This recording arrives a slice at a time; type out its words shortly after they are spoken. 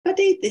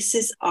everybody. This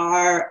is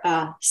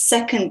our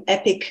second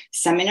EpIC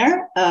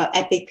seminar,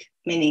 EpIC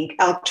meaning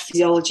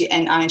electrophysiology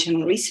and ion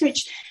channel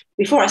research.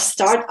 Before I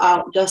start,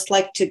 I'd just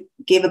like to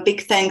give a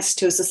big thanks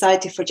to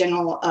Society for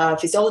General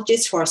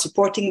Physiologists who are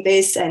supporting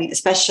this, and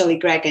especially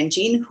Greg and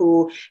Jean,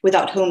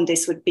 without whom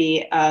this would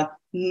be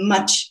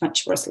much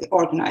worse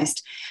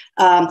organized.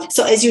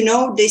 So as you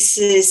know, this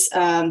is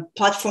a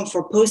platform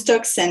for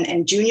postdocs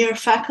and junior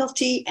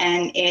faculty,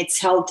 and it's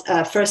held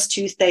first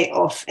Tuesday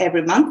of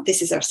every month.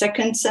 This is our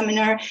second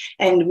seminar,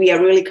 and we are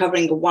really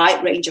covering a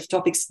wide range of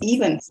topics,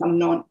 even some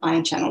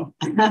non-ion channel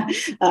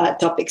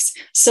topics.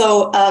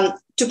 So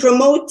to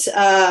promote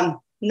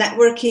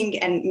networking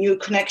and new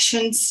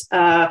connections,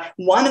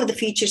 one of the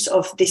features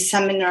of these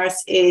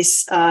seminars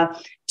is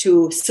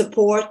to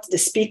support the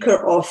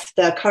speaker of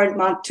the current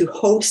month to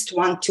host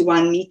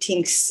one-to-one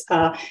meetings,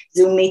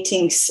 Zoom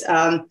meetings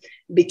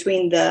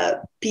between the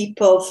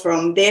people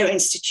from their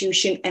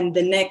institution and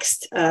the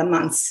next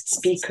month's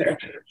speaker.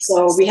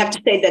 So we have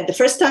to say that the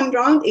first time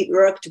around, it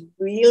worked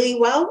really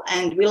well,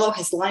 and Willow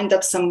has lined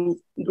up some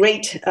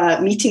great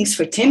meetings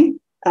for Tim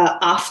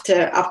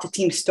after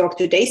Tim's talk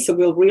today. So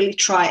we'll really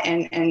try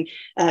and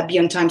be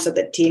on time so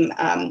that Tim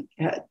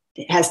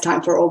has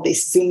time for all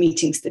these Zoom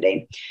meetings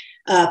today.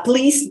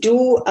 Please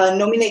do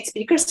nominate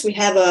speakers. We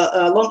have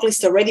a long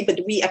list already, but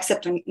we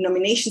accept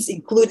nominations,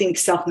 including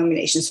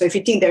self-nominations. So if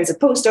you think there's a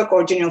postdoc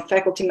or junior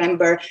faculty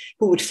member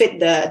who would fit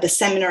the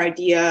seminar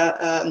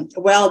idea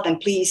well, then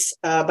please,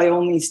 by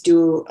all means,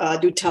 do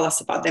tell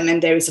us about them.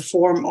 And there is a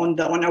form on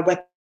our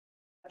web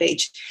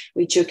page,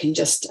 which you can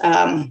just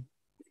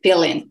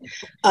fill in.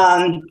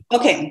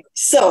 Okay,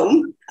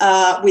 so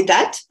with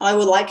that, I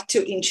would like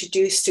to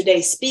introduce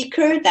today's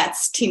speaker.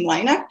 That's Tim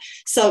Lynagh.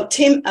 So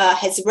Tim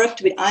has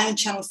worked with ion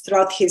channels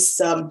throughout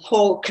his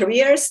whole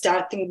career,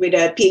 starting with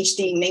a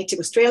PhD in native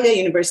Australia,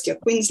 University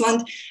of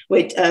Queensland,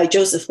 with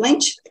Joseph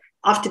Lynch.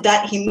 After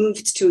that, he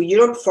moved to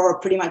Europe for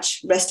pretty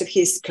much the rest of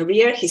his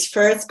career. His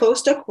first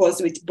postdoc was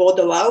with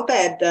Bodo Laube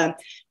at the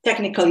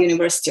Technical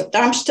University of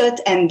Darmstadt,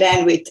 and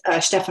then with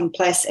Stefan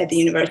Pless at the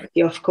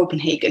University of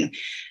Copenhagen.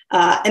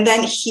 And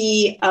then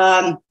he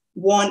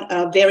won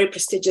a very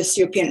prestigious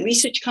European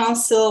Research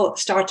Council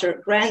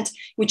starter grant,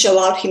 which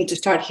allowed him to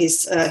start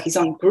his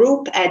own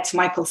group at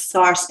Michael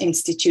Sars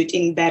Institute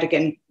in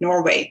Bergen,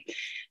 Norway.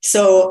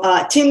 So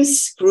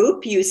Tim's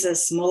group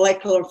uses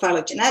molecular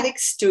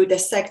phylogenetics to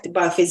dissect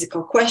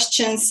biophysical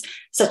questions,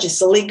 such as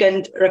the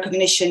ligand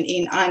recognition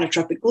in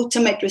ionotropic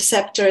glutamate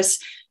receptors,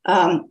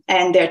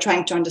 and they're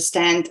trying to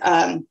understand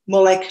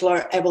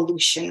molecular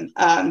evolution,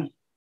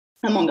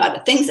 among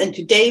other things. And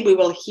today we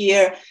will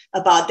hear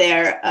about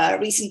their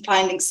recent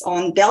findings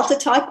on delta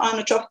type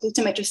ionotropic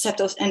glutamate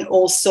receptors and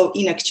also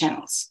ENaC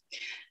channels.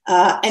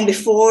 And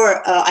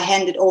before I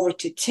hand it over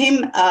to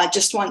Tim,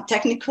 just one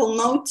technical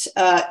note.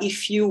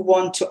 If you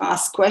want to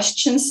ask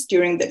questions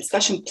during the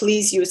discussion,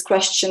 please use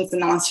questions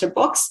and answer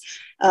box.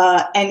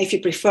 And if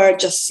you prefer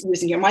just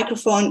using your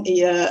microphone,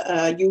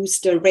 use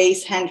the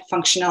raise hand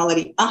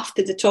functionality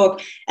after the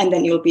talk, and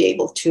then you'll be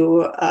able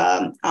to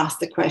ask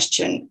the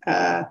question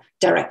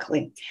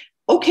directly.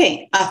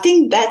 Okay, I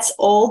think that's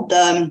all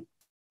the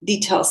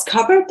details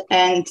covered,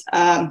 and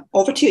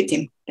over to you,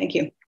 Tim. Thank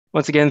you.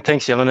 Once again,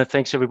 thanks, Jelena.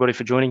 Thanks, everybody,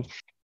 for joining.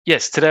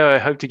 Yes, today I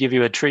hope to give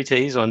you a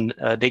treatise on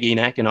DEG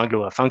ENaC and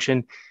iGluR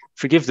function.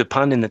 Forgive the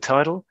pun in the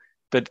title,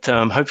 but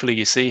hopefully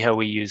you see how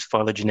we use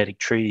phylogenetic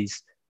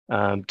trees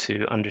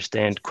to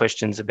understand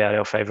questions about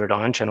our favorite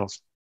ion channels.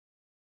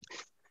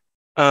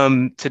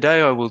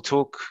 Today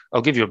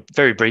I'll give you a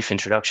very brief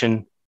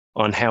introduction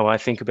on how I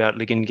think about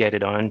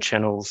ligand-gated ion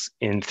channels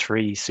in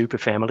 3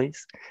 superfamilies,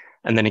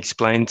 and then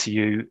explain to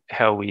you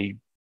how we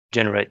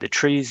generate the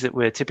trees that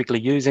we're typically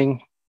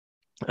using.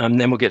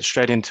 Then we'll get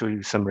straight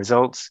into some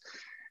results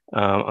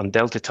on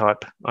delta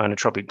type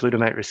ionotropic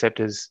glutamate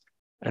receptors,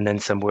 and then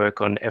some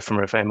work on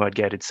ephemeral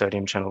amide-gated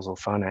sodium channels, or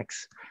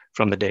FARNACs,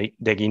 from the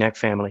DEG ENaC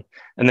family,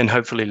 and then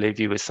hopefully leave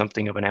you with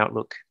something of an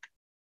outlook.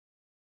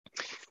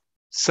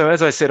 So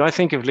as I said, I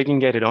think of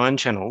ligand-gated ion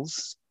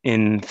channels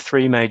in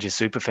 3 major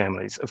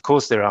superfamilies. Of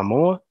course, there are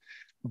more,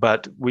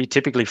 but we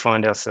typically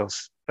find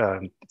ourselves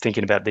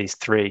thinking about these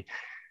 3.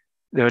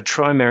 There are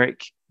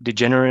trimeric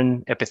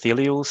degenerin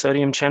epithelial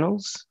sodium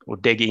channels, or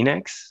DEG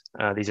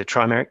ENaCs. These are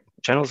trimeric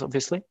channels,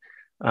 obviously.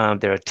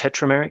 There are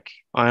tetrameric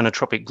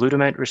ionotropic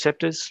glutamate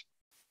receptors,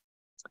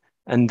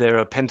 and there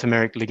are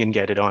pentameric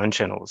ligand-gated ion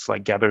channels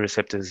like GABA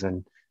receptors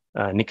and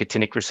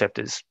nicotinic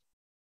receptors.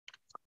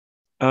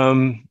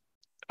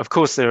 Of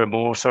course, there are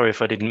more. Sorry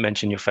if I didn't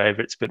mention your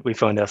favorites, but we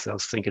find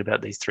ourselves thinking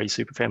about these 3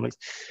 superfamilies.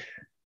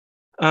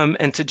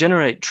 And to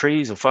generate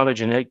trees or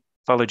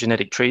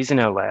phylogenetic trees in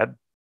our lab,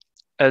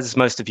 as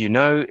most of you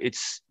know,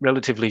 it's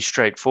relatively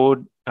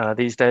straightforward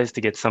these days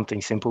to get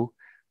something simple.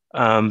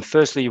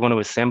 Firstly, you want to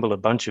assemble a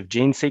bunch of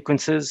gene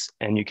sequences,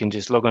 and you can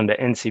just log on to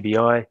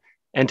NCBI,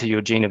 enter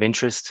your gene of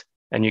interest,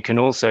 and you can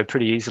also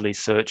pretty easily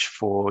search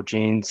for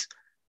genes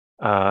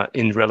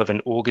in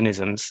relevant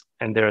organisms.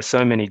 And there are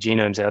so many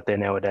genomes out there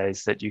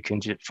nowadays that you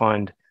can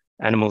find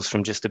animals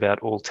from just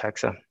about all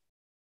taxa.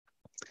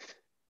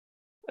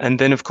 And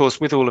then, of course,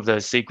 with all of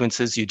those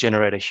sequences, you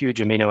generate a huge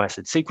amino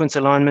acid sequence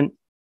alignment,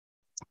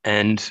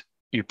 and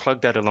you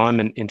plug that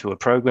alignment into a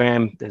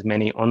program, there's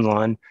many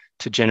online,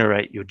 to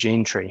generate your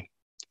gene tree.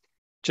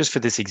 Just for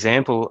this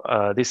example,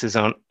 this is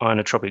an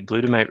inotropic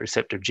glutamate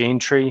receptor gene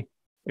tree.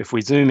 If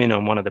we zoom in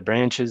on one of the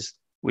branches,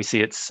 we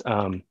see it's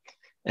an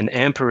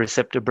AMPA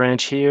receptor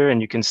branch here,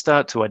 and you can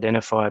start to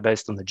identify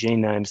based on the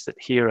gene names that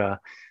here are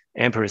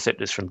AMPA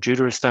receptors from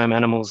deuterostome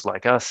animals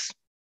like us.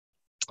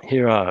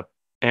 Here are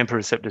AMPA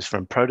receptors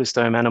from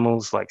protostome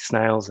animals like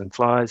snails and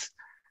flies.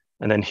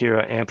 And then here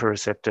are AMPA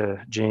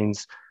receptor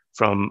genes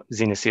from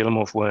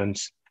xenocoelomorph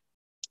worms.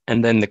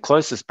 And then the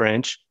closest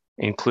branch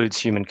includes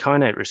human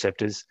kainate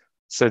receptors.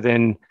 So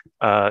then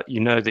you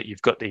know that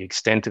you've got the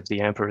extent of the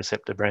AMPA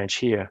receptor branch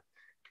here.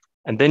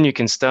 And then you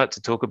can start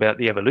to talk about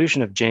the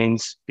evolution of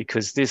genes,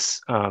 because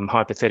this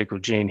hypothetical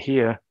gene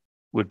here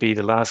would be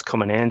the last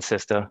common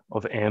ancestor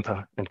of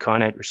AMPA and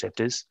kainate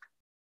receptors.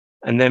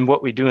 And then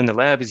what we do in the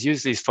lab is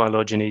use these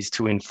phylogenies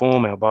to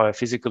inform our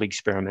biophysical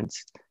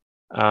experiments.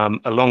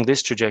 Along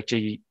this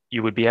trajectory,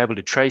 you would be able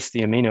to trace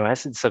the amino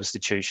acid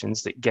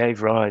substitutions that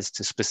gave rise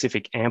to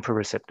specific AMPA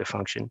receptor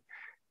function.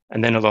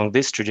 And then along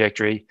this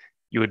trajectory,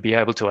 you would be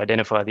able to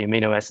identify the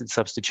amino acid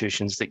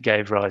substitutions that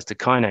gave rise to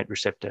kainate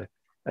receptor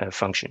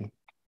function.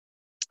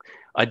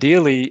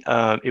 Ideally,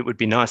 it would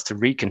be nice to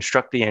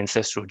reconstruct the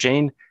ancestral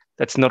gene.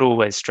 That's not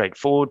always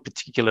straightforward,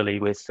 particularly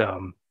with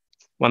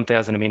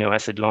 1,000 amino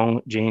acid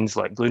long genes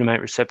like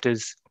glutamate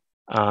receptors.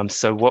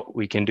 So what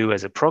we can do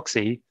as a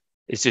proxy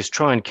is just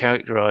try and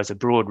characterize a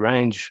broad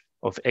range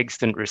of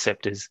extant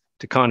receptors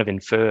to kind of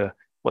infer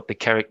what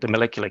the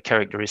molecular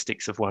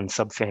characteristics of one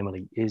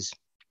subfamily is.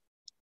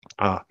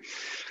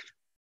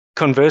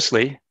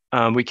 Conversely,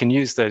 we can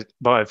use the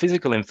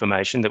biophysical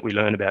information that we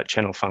learn about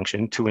channel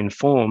function to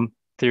inform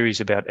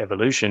theories about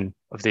evolution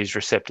of these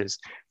receptors.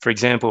 For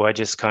example, I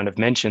just kind of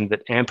mentioned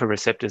that AMPA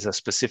receptors are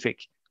specific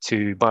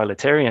to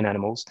bilaterian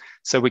animals.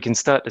 So we can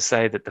start to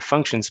say that the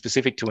function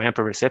specific to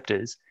AMPA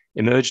receptors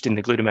emerged in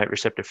the glutamate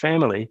receptor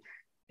family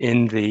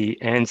in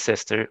the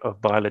ancestor of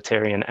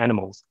bilaterian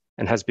animals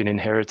and has been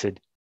inherited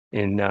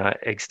in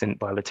extant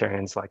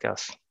bilaterians like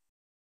us.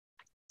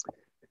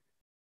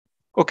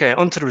 Okay,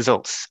 on to the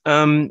results.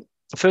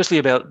 Firstly,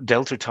 about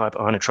delta type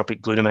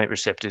inotropic glutamate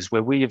receptors,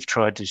 where we have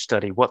tried to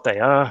study what they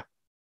are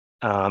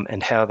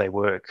and how they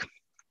work.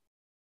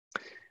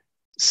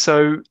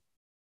 So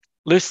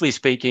loosely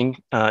speaking,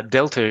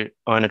 delta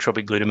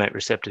inotropic glutamate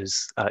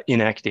receptors are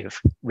inactive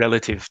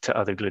relative to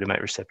other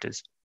glutamate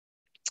receptors.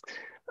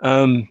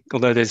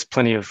 Although there's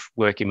plenty of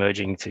work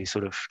emerging to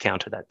sort of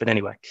counter that. But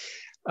anyway,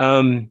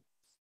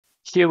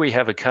 here we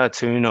have a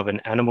cartoon of an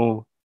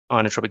animal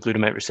inotropic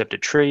glutamate receptor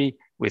tree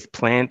with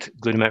plant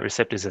glutamate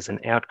receptors as an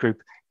outgroup.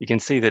 You can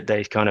see that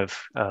they kind of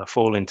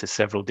fall into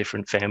several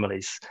different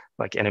families,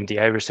 like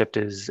NMDA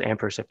receptors,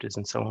 AMPA receptors,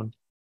 and so on.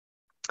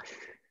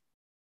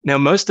 Now,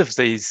 most of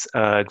these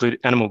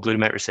animal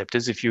glutamate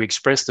receptors, if you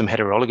express them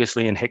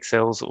heterologously in HEK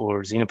cells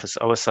or xenopus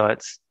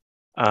oocytes,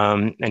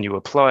 and you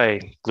apply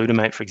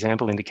glutamate, for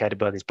example, indicated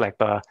by this black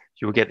bar,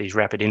 you will get these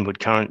rapid inward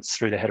currents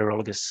through the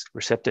heterologous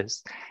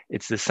receptors.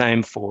 It's the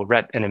same for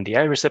rat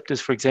NMDA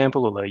receptors, for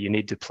example, although you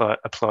need to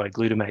apply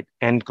glutamate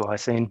and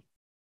glycine.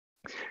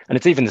 And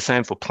it's even the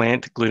same for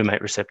plant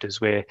glutamate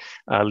receptors, where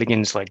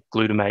ligands like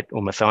glutamate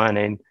or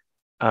methionine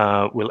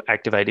will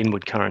activate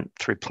inward current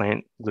through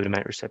plant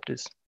glutamate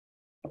receptors.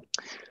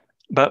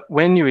 But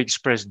when you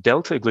express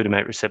delta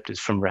glutamate receptors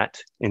from rat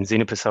in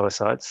xenopus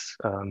oocytes,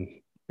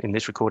 in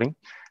this recording,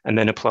 and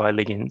then apply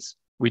ligands,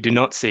 we do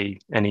not see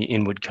any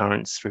inward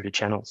currents through the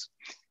channels.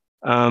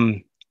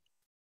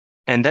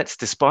 And that's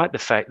despite the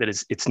fact that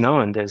it's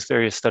known, there's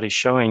various studies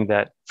showing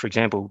that, for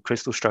example,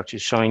 crystal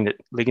structures showing that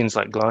ligands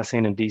like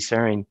glycine and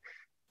D-serine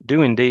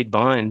do indeed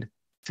bind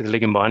to the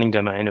ligand binding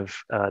domain of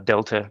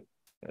delta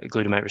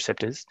glutamate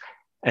receptors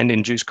and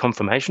induce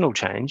conformational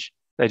change.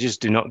 They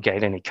just do not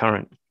gate any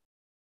current.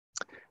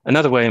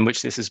 Another way in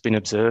which this has been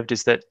observed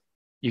is that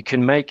you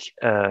can make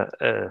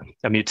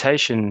a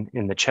mutation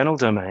in the channel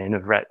domain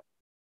of rat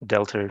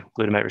delta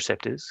glutamate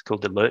receptors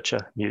called the Lurcher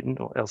mutant,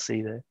 or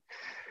LC there.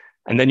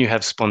 And then you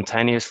have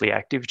spontaneously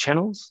active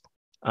channels.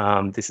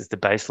 This is the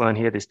baseline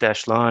here, this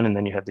dashed line, and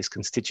then you have this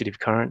constitutive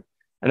current.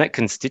 And that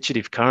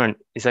constitutive current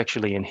is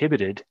actually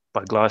inhibited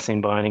by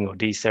glycine binding or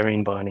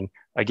D-serine binding,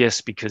 I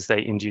guess because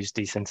they induce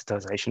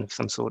desensitization of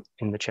some sort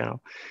in the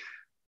channel.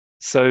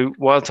 So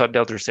wild-type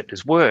delta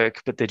receptors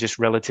work, but they're just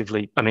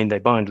relatively, I mean, they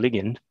bind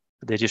ligand,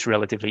 but they're just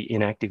relatively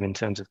inactive in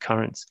terms of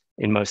currents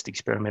in most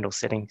experimental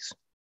settings.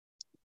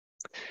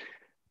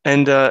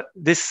 And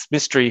this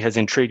mystery has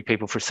intrigued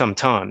people for some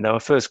time. They were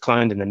first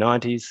cloned in the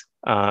 90s,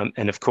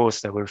 and of course,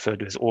 they were referred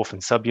to as orphan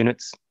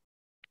subunits.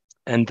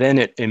 And then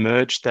it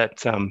emerged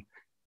that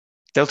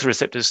delta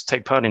receptors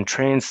take part in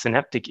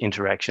transsynaptic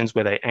interactions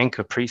where they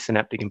anchor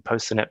presynaptic and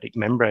postsynaptic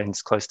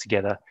membranes close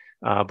together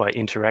by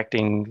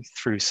interacting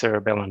through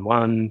cerebellin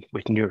 1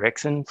 with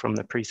neurexin from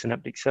the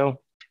presynaptic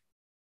cell.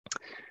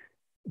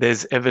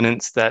 There's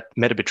evidence that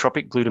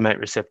metabotropic glutamate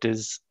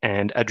receptors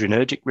and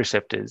adrenergic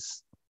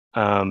receptors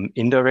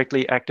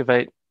indirectly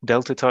activate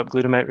delta type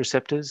glutamate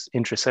receptors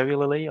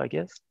intracellularly, I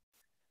guess.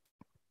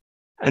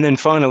 And then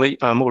finally,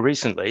 more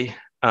recently,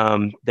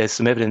 there's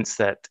some evidence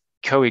that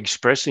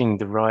co-expressing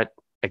the right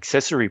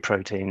accessory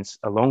proteins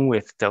along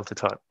with delta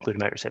type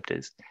glutamate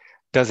receptors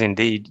does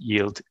indeed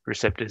yield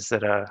receptors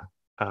that are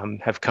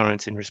have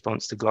currents in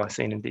response to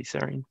glycine and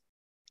D-serine.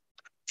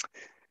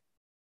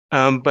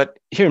 But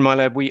here in my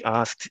lab, we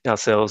asked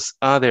ourselves,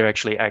 are there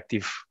actually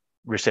active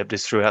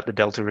receptors throughout the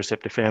delta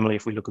receptor family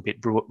if we look a bit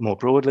more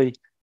broadly?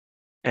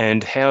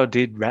 And how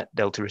did rat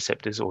delta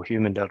receptors or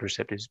human delta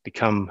receptors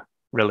become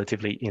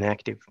relatively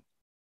inactive?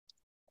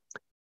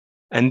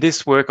 And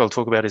this work I'll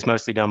talk about is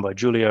mostly done by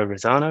Giulio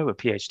Rosano, a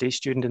PhD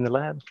student in the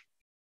lab.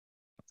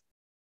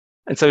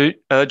 And so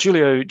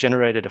Giulio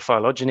generated a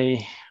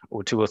phylogeny,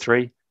 or 2 or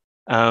 3.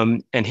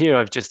 And here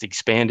I've just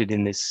expanded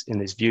in this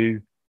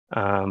view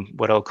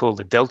what I'll call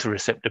the delta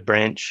receptor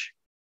branch,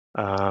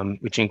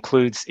 which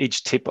includes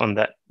each tip on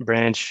that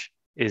branch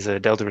is a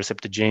delta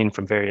receptor gene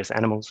from various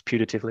animals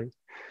putatively.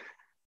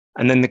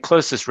 And then the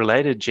closest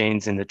related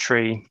genes in the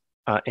tree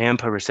are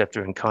AMPA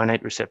receptor and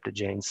kainate receptor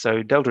genes.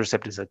 So delta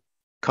receptors are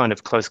kind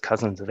of close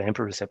cousins of AMPA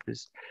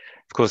receptors.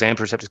 Of course, AMPA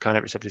receptors,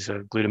 kainate receptors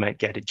are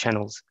glutamate-gated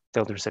channels.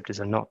 Delta receptors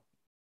are not.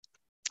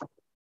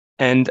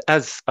 And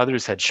as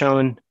others had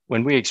shown,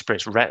 when we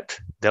express rat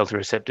delta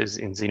receptors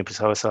in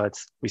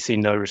xenopusoocytes, we see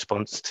no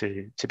response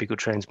to typical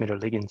transmitter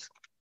ligands.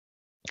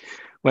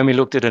 When we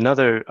looked at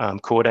another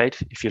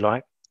chordate, if you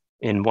like,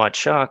 in white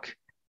shark,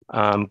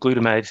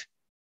 glutamate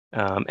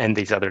and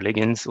these other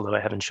ligands, although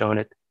I haven't shown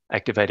it,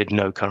 activated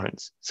no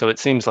currents. So it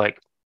seems like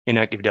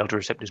inactive delta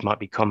receptors might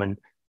be common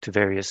to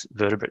various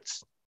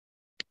vertebrates,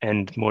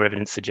 and more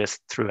evidence suggests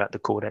throughout the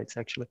chordates,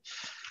 actually.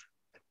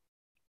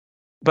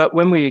 But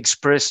when we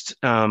expressed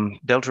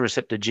delta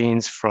receptor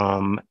genes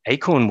from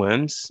acorn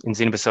worms in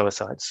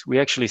xenopusoocytes, we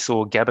actually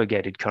saw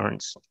GABA-gated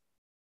currents.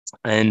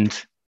 And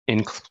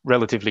in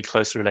relatively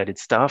close related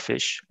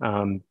starfish,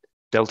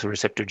 delta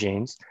receptor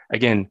genes,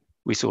 again,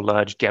 we saw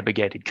large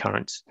GABA-gated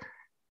currents.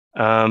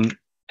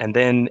 And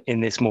then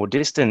in this more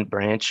distant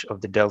branch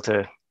of the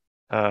delta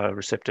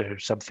receptor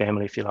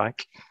subfamily, if you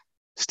like,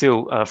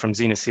 still from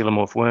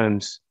xenocoelomorph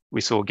worms,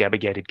 we saw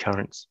GABA-gated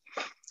currents.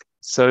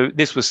 So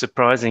this was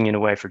surprising in a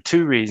way for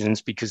 2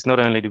 reasons, because not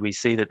only do we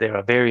see that there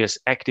are various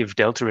active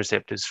delta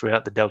receptors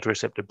throughout the delta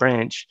receptor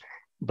branch,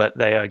 but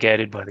they are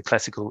gated by the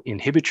classical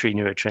inhibitory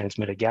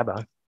neurotransmitter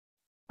GABA,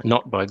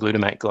 not by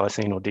glutamate,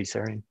 glycine, or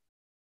D-serine.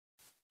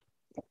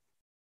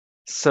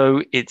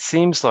 So it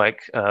seems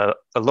like a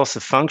loss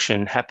of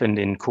function happened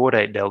in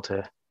chordate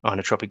delta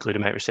inotropic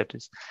glutamate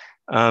receptors.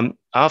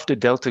 After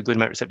delta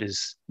glutamate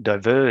receptors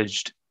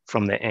diverged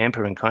from their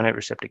AMPA and kainate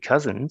receptor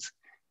cousins,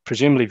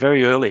 presumably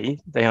very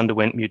early, they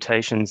underwent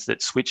mutations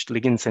that switched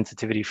ligand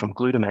sensitivity from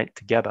glutamate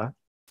to GABA.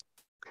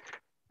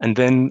 And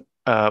then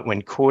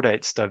when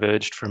chordates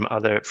diverged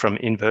from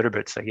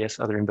invertebrates, I guess,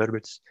 other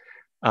invertebrates,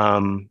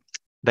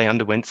 they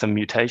underwent some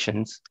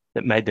mutations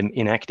that made them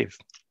inactive.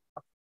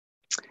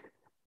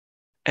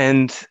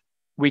 And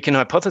we can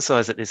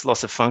hypothesize that this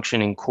loss of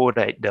function in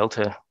chordate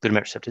delta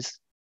glutamate receptors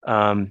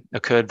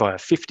occurred via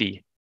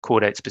 50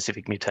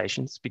 chordate-specific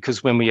mutations,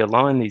 because when we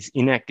align these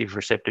inactive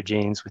receptor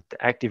genes with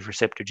the active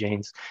receptor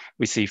genes,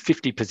 we see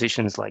 50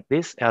 positions like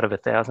this out of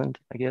 1,000,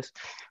 I guess.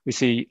 We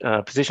see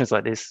positions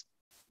like this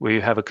where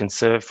you have a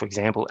conserved, for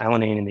example,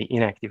 alanine in the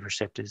inactive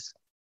receptors,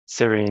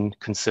 serine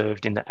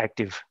conserved in the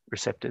active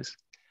receptors.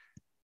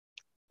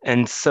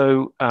 And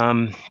so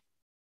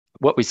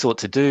what we sought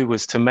to do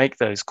was to make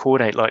those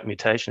chordate-like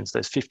mutations,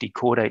 those 50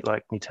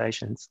 chordate-like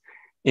mutations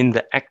in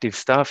the active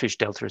starfish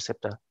delta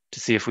receptor, to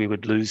see if we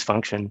would lose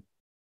function,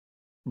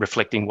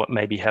 reflecting what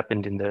maybe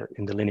happened in the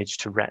lineage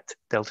to rat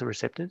delta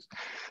receptors.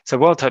 So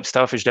wild-type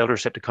starfish delta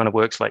receptor kind of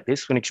works like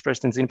this when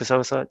expressed in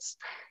xenopusoocytes.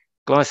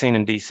 Glycine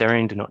and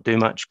D-serine do not do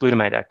much.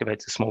 Glutamate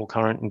activates a small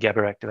current, and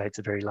GABA activates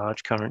a very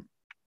large current.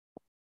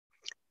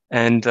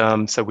 And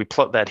so we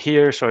plot that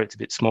here. Sorry, it's a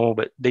bit small,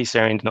 but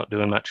D-serine not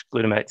doing much.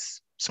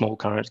 Glutamate's small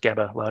currents,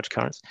 GABA large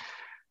currents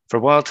for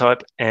wild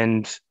type,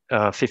 and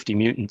 50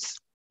 mutants.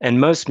 And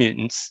most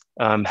mutants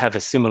have a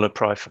similar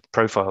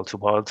profile to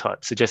wild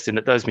type, suggesting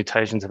that those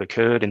mutations have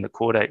occurred in the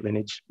chordate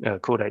lineage,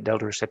 chordate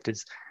delta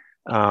receptors,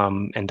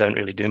 and don't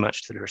really do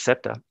much to the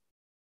receptor.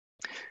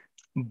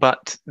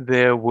 But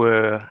there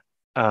were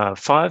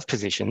 5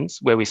 positions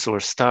where we saw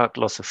a stark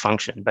loss of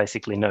function,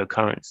 basically no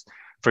currents.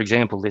 For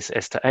example, this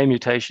S to A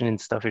mutation in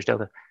starfish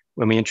delta,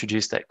 when we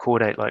introduced that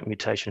chordate-like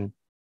mutation,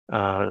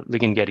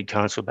 ligand-gated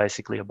currents were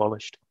basically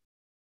abolished.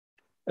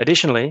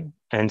 Additionally,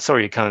 and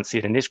sorry you can't see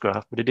it in this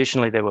graph, but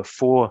additionally there were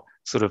 4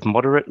 sort of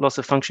moderate loss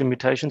of function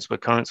mutations where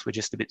currents were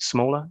just a bit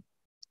smaller.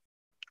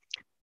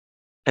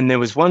 And there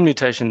was one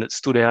mutation that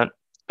stood out.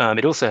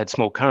 It also had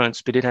small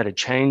currents, but it had a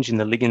change in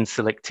the ligand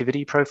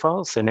selectivity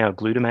profile. So now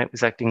glutamate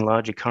was acting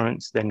larger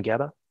currents than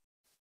GABA.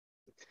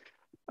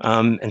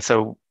 And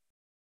so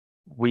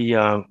we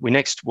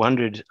next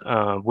wondered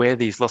where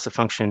these loss of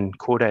function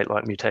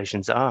chordate-like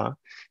mutations are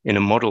in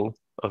a model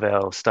of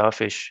our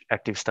starfish,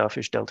 active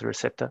starfish delta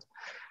receptor.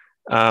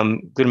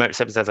 Glutamate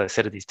receptors, as I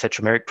said, are these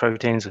tetrameric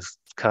proteins with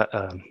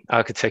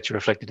architecture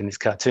reflected in this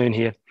cartoon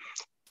here.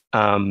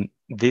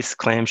 This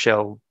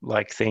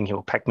clamshell-like thing,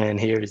 or Pac-Man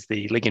here, is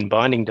the ligand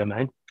binding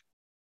domain.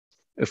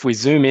 If we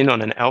zoom in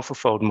on an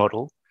AlphaFold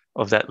model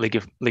of that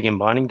ligand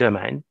binding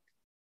domain,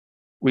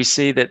 we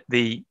see that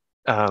the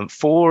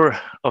 4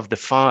 of the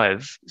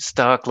 5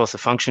 stark loss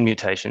of function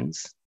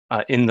mutations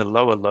are in the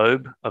lower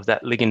lobe of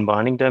that ligand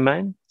binding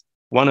domain.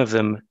 One of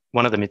the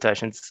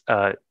mutations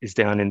is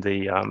down in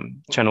the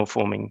channel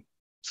forming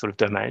sort of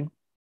domain.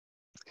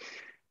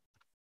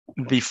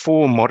 The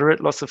 4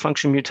 moderate loss of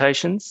function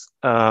mutations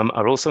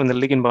are also in the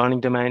ligand binding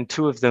domain,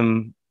 2 of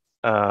them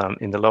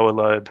in the lower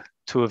lobe,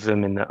 2 of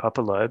them in the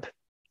upper lobe.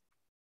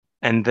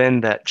 And then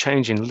that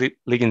change in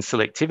ligand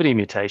selectivity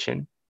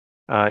mutation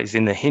is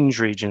in the hinge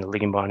region of the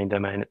ligand binding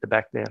domain at the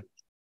back there.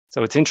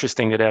 So it's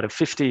interesting that out of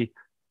 50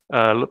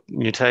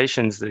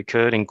 mutations that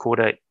occurred in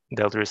caudate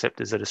delta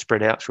receptors that are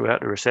spread out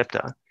throughout the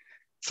receptor,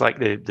 it's like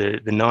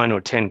the 9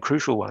 or 10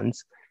 crucial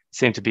ones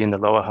seem to be in the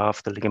lower half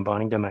of the ligand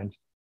binding domain.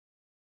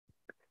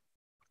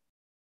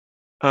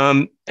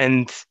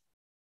 And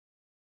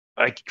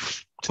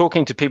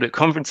talking to people at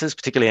conferences,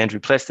 particularly Andrew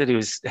Plested, who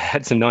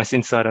had some nice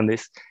insight on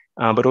this,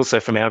 but also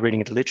from our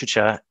reading of the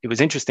literature, it was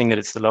interesting that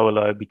it's the lower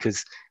lobe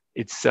because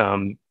it's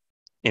in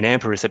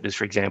AMPA receptors,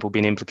 for example,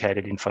 been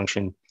implicated in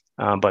function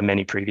by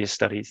many previous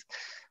studies.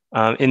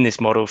 In this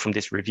model from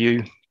this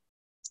review,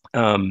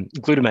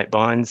 glutamate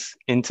binds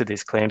into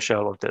this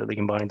clamshell of the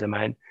ligand binding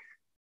domain,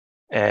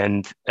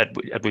 and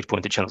at which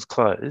point the channel's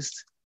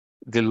closed.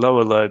 The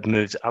lower lobe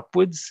moves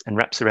upwards and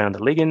wraps around the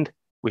ligand,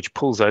 which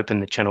pulls open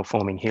the channel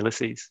forming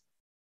helices.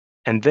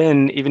 And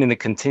then, even in the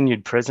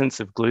continued presence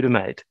of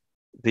glutamate,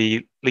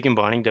 the ligand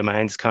binding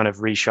domains kind of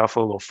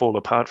reshuffle or fall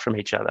apart from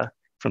each other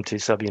from 2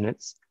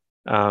 subunits,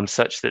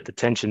 such that the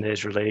tension there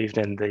is relieved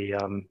and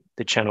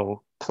the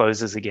channel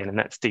closes again, and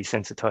that's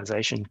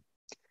desensitization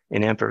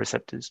in AMPA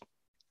receptors.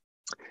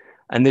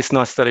 And this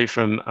nice study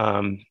from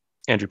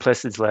Andrew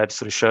Plested's lab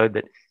sort of showed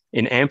that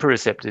in AMPA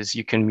receptors,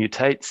 you can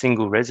mutate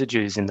single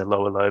residues in the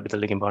lower lobe of the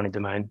ligand binding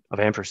domain of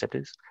AMPA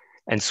receptors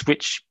and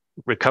switch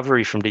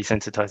recovery from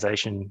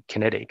desensitization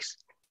kinetics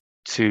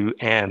to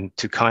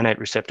kainate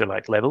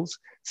receptor-like levels.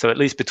 So at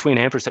least between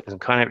AMPA receptors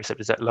and kainate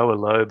receptors, that lower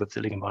lobe of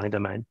the ligand binding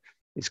domain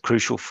is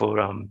crucial for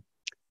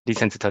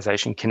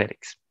desensitization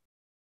kinetics.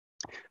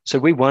 So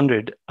we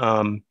wondered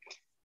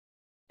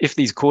if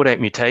these caudate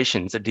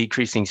mutations are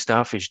decreasing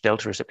starfish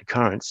delta receptor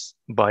currents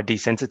by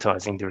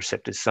desensitizing the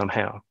receptors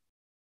somehow.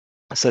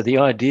 So the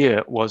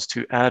idea was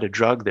to add a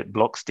drug that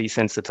blocks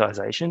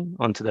desensitization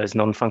onto those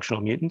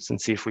non-functional mutants and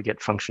see if we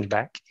get function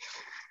back.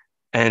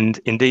 And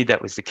indeed,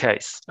 that was the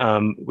case.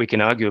 We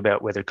can argue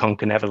about whether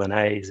concanavalin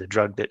A is a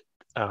drug that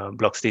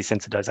blocks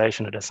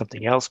desensitization or does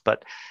something else,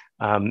 but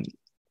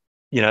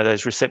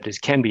those receptors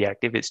can be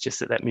active. It's just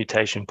that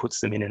mutation puts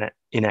them in an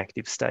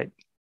inactive state.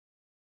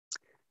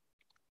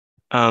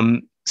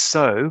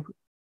 So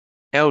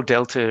L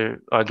delta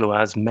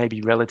iGluRs may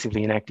be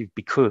relatively inactive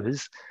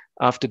because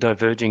after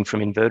diverging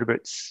from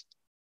invertebrates,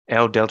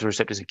 L delta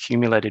receptors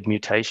accumulated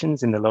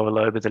mutations in the lower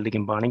lobe of the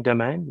ligand binding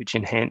domain, which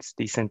enhanced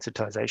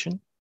desensitization.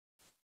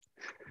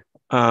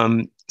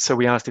 So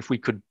we asked if we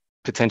could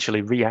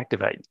potentially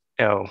reactivate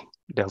L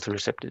delta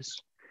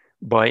receptors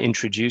by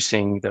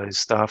introducing those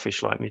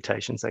starfish-like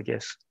mutations, I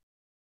guess.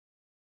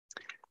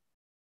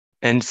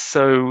 And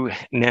so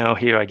now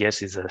here, I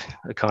guess, is a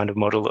kind of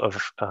model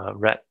of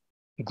rat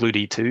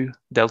GluD2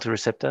 delta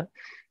receptor,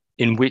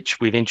 in which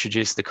we've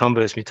introduced the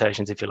converse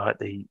mutations, if you like,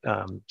 the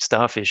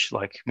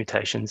starfish-like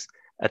mutations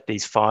at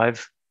these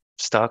 5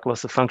 stark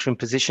loss of function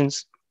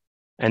positions.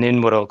 And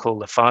in what I'll call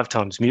the 5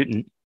 times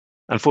mutant,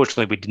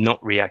 unfortunately, we did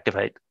not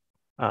reactivate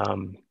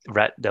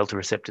rat delta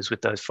receptors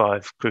with those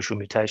 5 crucial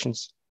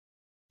mutations.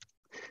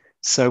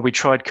 So we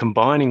tried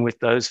combining with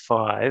those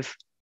 5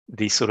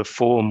 the sort of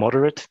 4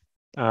 moderate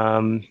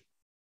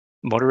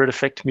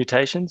effect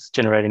mutations,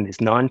 generating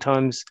this 9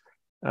 times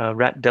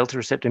rat delta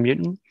receptor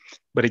mutant.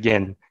 But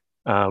again,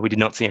 we did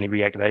not see any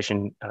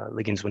reactivation.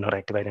 Ligands were not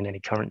activating any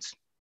currents.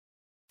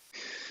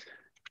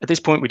 At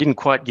this point, we didn't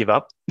quite give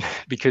up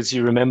because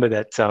you remember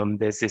that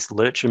there's this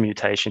lurcher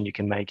mutation you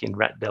can make in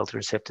rat delta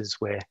receptors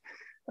where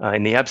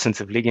in the absence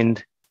of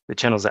ligand, the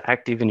channels are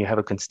active and you have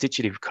a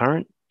constitutive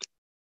current,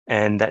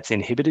 and that's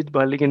inhibited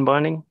by ligand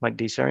binding, like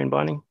D-serine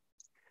binding.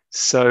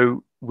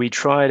 So we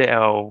tried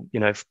our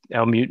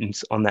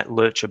mutants on that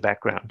lurcher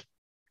background.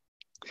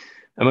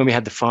 And when we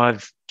had the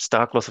 5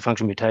 stark loss of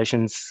function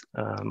mutations,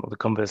 or the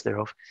converse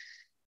thereof,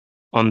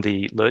 on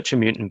the lurcher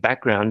mutant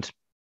background,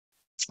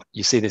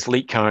 you see this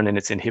leak current and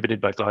it's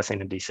inhibited by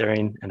glycine and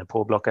D-serine and a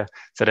pore blocker.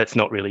 So that's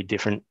not really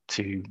different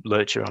to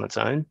lurcher on its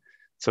own.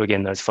 So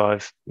again, those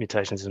 5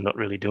 mutations are not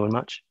really doing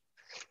much.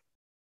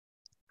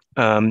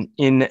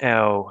 In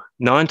our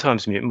 9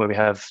 times mutant, where we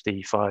have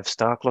the 5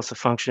 stark loss of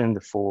function,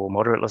 the 4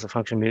 moderate loss of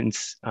function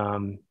mutants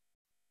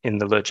in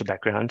the lurcher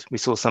background, we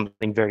saw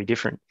something very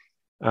different.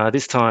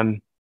 This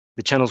time,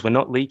 the channels were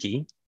not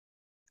leaky.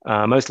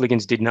 Most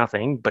ligands did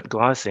nothing, but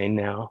glycine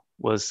now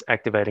was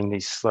activating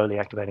these slowly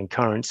activating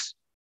currents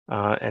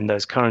and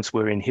those currents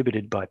were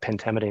inhibited by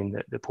pentamidine,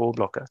 the pore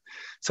blocker.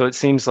 So it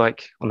seems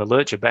like on the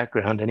lurcher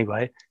background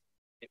anyway,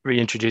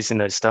 reintroducing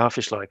those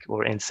starfish-like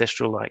or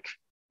ancestral-like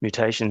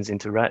mutations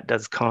into rat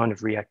does kind of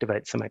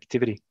reactivate some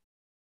activity.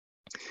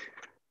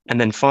 And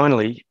then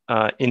finally,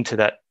 into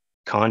that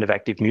kind of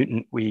active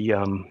mutant, we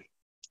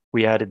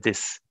added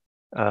this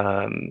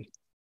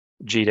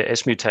G to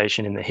S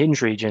mutation in the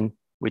hinge region,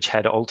 which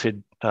had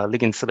altered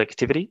ligand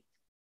selectivity.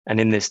 And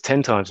in this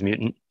 10 times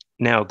mutant,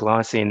 now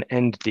glycine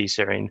and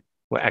D-serine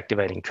were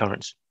activating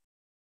currents.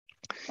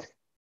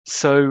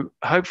 So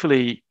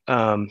hopefully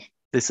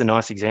this is a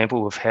nice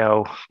example of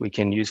how we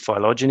can use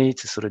phylogeny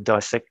to sort of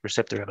dissect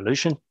receptor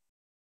evolution.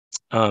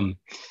 At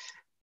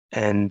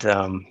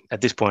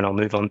this point, I'll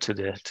move on to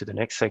the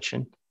next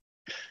section.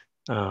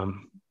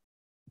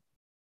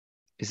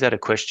 Is that a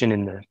question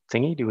in the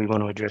thingy? Do we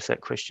want to address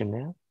that question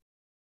now?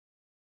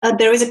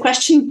 There is a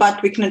question,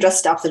 but we can address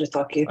it after the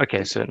talk.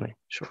 Okay, certainly,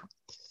 sure.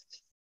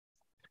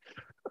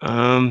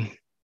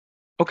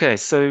 Okay,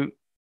 so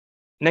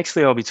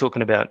nextly I'll be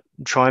talking about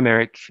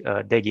trimeric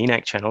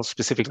DEG-ENaC channels,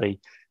 specifically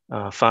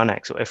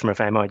FARNACs or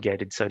ephemerophamide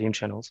gated sodium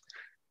channels.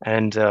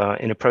 And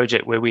in a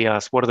project where we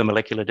asked what are the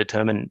molecular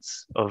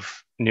determinants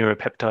of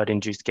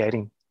neuropeptide-induced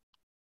gating.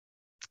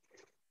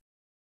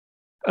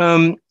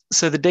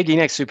 So the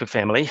DEG-ENaC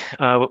superfamily,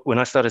 when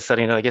I started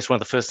studying it, I guess one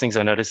of the first things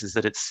I noticed is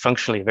that it's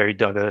functionally a very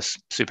diverse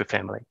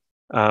superfamily.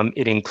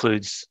 It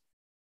includes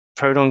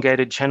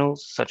proton-gated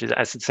channels, such as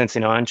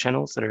acid-sensing ion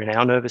channels that are in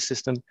our nervous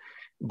system,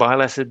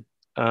 bile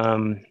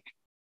acid-sensing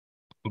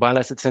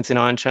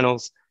ion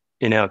channels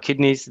in our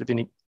kidneys that have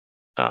been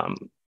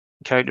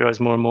characterized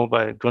more and more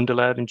by Grunde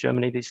lab in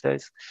Germany these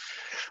days.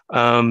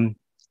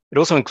 It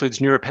also includes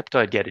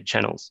neuropeptide-gated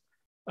channels,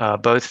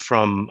 both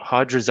from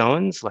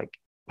hydrazoans like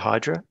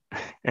Hydra,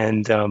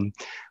 and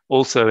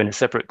also in a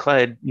separate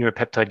clade,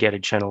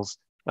 neuropeptide-gated channels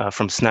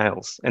from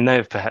snails, and they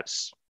have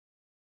perhaps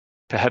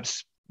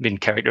been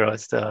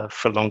characterized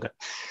for longer.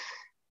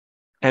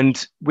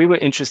 And we were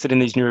interested in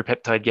these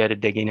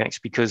neuropeptide-gated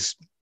DEG-ENaCs because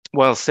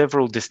while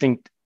several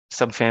distinct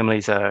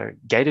subfamilies are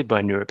gated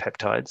by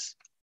neuropeptides,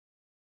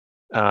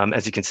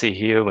 as you can see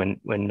here, when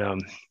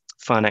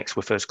FARNACs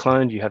were first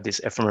cloned, you have this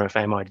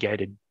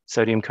ephemerophamide-gated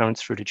sodium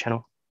currents through the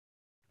channel.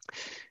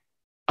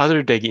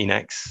 Other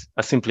DEG-ENaCs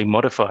are simply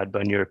modified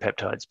by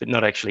neuropeptides, but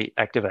not actually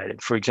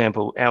activated. For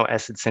example, our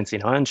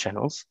acid-sensing ion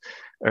channels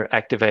are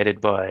activated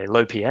by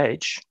low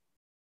pH,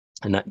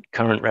 and that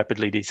current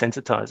rapidly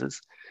desensitizes.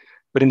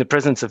 But in the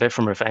presence of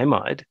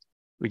ephemerophamide,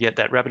 we get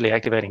that rapidly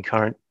activating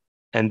current,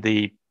 and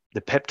the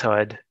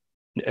peptide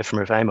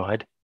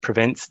ephemerophamide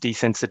prevents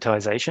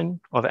desensitization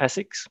of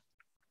ASICs.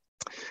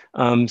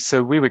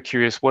 So we were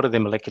curious, what are the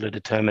molecular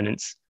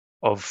determinants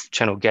of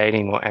channel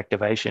gating or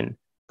activation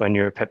by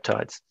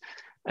neuropeptides?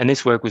 And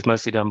this work was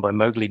mostly done by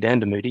Mowgli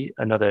Dandamudi,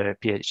 another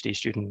PhD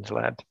student in the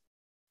lab.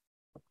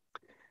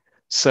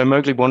 So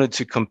Mowgli wanted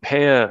to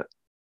compare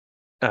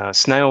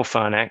snail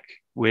FARNAC,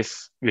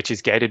 which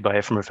is gated by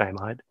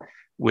ephemerophamide,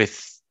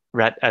 with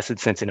rat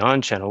acid-sensing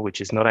ion channel,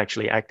 which is not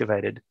actually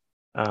activated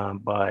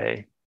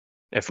by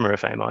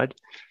ephemerophamide.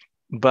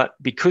 But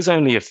because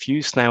only a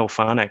few snail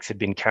FARNACs had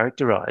been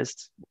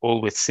characterized,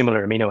 all with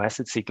similar amino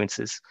acid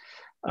sequences,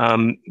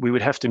 we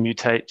would have to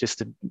mutate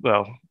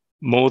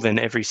more than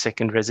every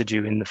second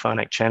residue in the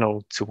FARNAC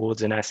channel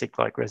towards an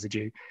ASIC-like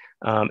residue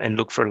and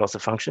look for a loss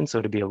of function. So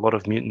it'd be a lot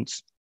of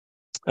mutants.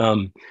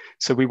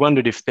 So we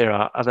wondered if there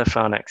are other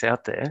FARNACs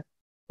out there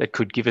that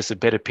could give us a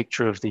better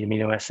picture of the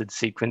amino acid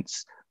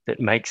sequence that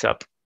makes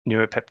up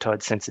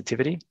neuropeptide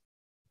sensitivity.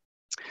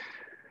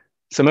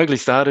 So Mowgli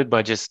started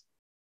by just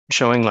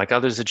showing, like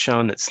others had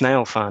shown, that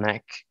snail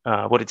FARNAC,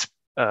 what its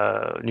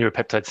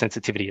neuropeptide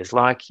sensitivity is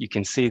like. You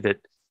can see that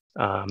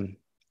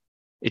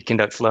it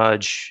conducts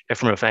large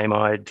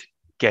ephemerophamide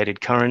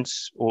gated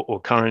currents or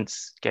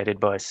currents gated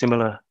by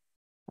similar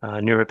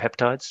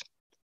neuropeptides,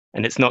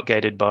 and it's not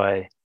gated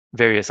by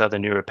various other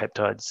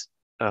neuropeptides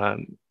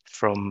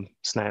from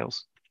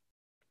snails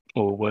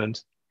or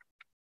worms.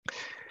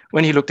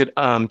 When he looked at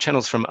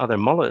channels from other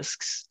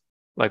mollusks,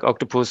 like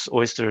octopus,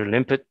 oyster,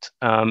 limpet,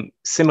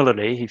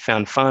 similarly, he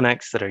found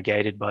FARNACs that are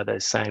gated by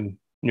those same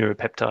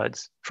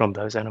neuropeptides from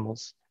those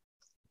animals.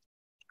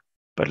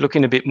 But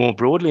looking a bit more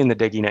broadly in the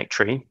DEG-ENaC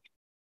tree,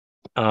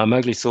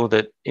 Mowgli saw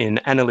that in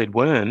annelid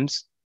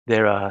worms,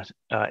 there are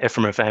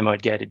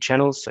ephemerophamide-gated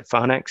channels, so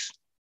FARNACs,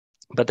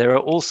 but there are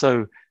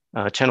also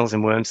channels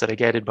in worms that are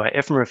gated by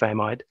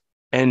ephemerophamide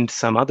and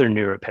some other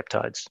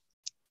neuropeptides.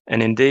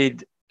 And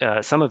indeed,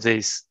 some of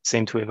these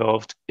seem to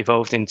have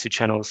evolved into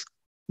channels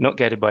not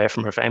gated by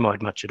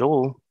ephemerophamide much at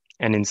all,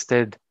 and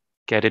instead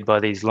gated by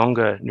these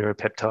longer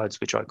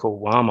neuropeptides, which I call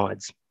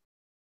WARMides.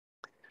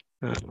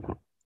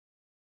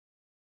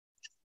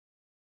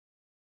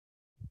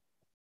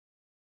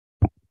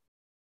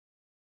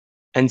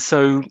 And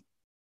so,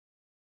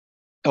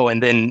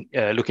 and then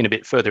looking a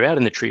bit further out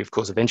in the tree, of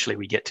course, eventually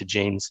we get to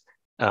genes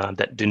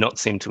that do not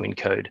seem to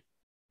encode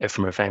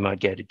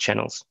ephemerophamide-gated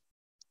channels.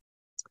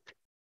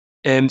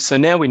 So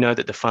now we know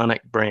that the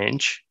FARNAC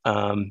branch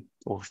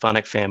or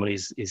FARNAC family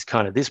is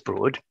kind of this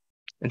broad.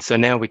 And so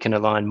now we can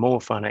align more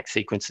FARNAC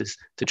sequences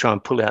to try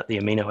and pull out the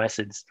amino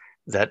acids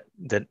that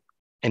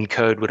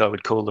encode what I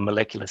would call the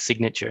molecular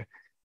signature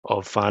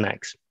of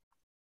FARNACs.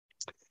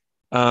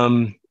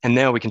 And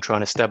now we can try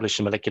and establish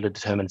the molecular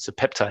determinants of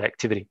peptide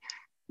activity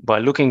by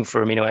looking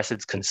for amino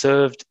acids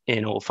conserved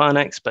in all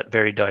FARNACs, but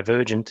very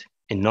divergent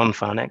in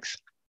non-FARNACs.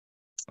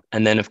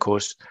 And then, of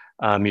course,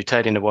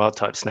 mutating the wild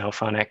type snail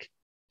FARNAC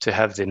to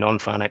have the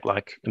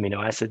non-FARNAC-like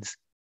amino acids.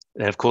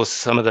 And of course,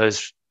 some of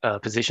those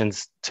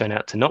positions turn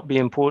out to not be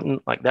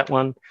important, like that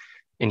one.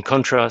 In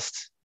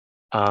contrast,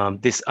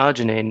 this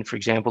arginine, for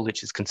example,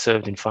 which is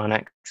conserved in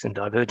FARNACs and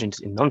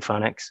divergent in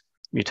non-FARNACs,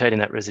 mutating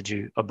that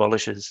residue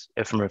abolishes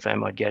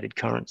ephemeroamide-gated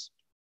currents.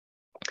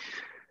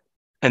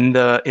 And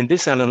in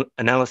this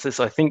analysis,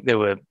 I think there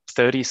were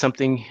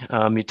 30-something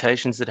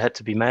mutations that had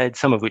to be made,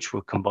 some of which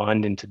were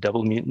combined into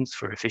double mutants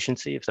for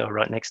efficiency if they were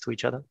right next to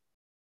each other.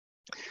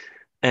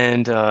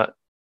 And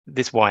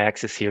this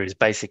y-axis here is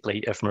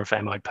basically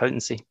ephemeroamide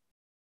potency.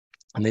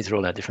 And these are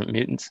all our different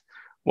mutants.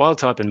 Wild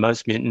type and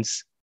most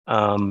mutants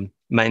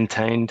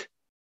maintained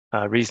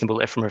reasonable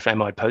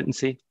ephemeroamide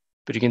potency,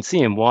 but you can see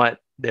in white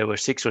there were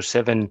 6 or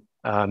 7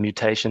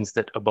 mutations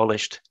that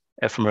abolished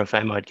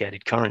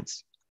ephemeroamide-gated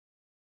currents.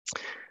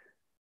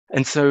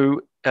 And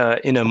so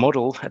in a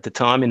model at the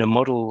time, in a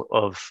model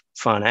of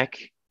FARNAC,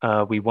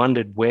 we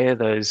wondered where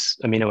those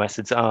amino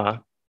acids are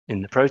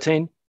in the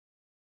protein.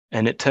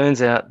 And it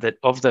turns out that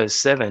of those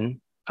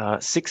 7,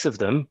 6 of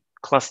them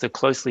cluster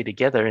closely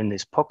together in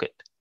this pocket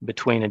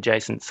between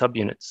adjacent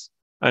subunits.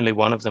 Only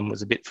one of them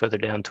was a bit further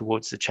down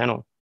towards the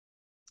channel.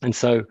 And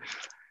so,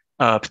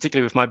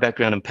 particularly with my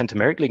background in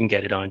pentameric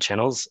ligand-gated ion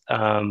channels,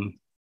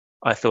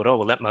 I thought, oh,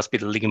 well, that must be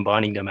the ligand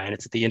binding domain.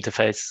 It's at the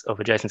interface of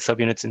adjacent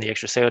subunits in the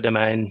extracellular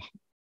domain.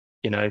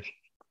 You know,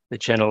 the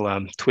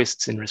channel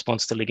twists in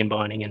response to ligand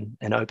binding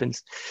and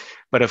opens.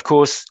 But of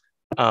course,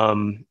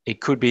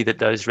 it could be that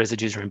those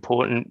residues are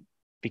important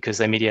because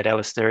they mediate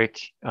allosteric,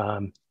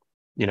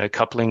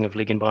 coupling of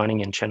ligand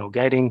binding and channel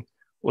gating,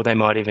 or they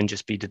might even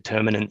just be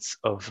determinants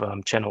of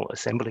channel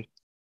assembly.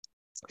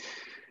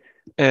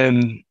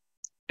 And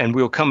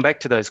we'll come back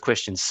to those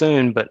questions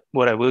soon, but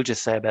what I will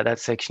just say about that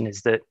section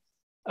is that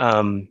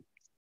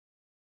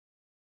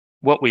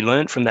what we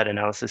learned from that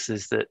analysis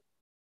is that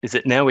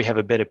now we have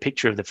a better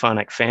picture of the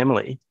FARNAC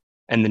family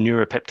and the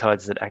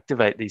neuropeptides that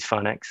activate these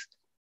FARNACs.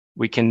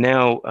 We can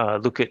now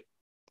look at,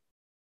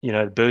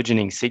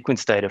 burgeoning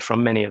sequence data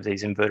from many of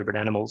these invertebrate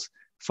animals,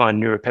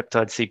 find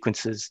neuropeptide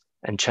sequences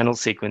and channel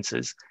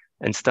sequences,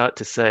 and start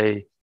to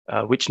say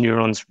which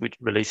neurons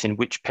releasing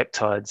which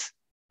peptides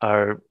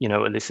are,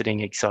 eliciting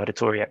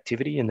excitatory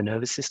activity in the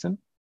nervous system.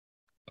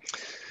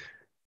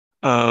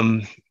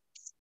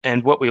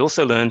 And what we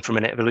also learned from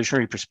an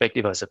evolutionary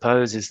perspective, I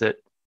suppose, is that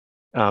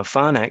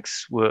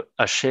FARNACs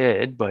are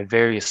shared by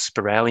various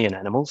spiralian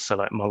animals, so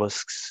like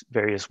mollusks,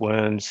 various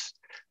worms.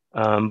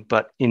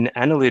 But in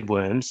annelid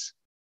worms,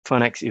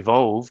 FARNACs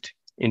evolved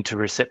into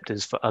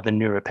receptors for other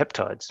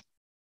neuropeptides.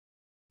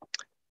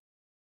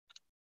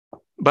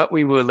 But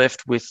we were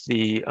left with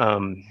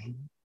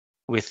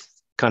with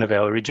kind of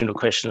our original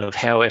question of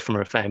how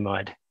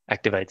ephemeroamide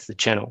activates the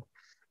channel.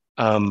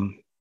 And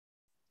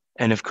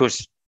of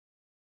course,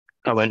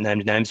 I won't name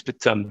names,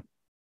 but someone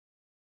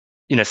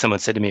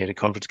said to me at a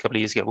conference a couple of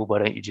years ago, well, why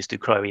don't you just do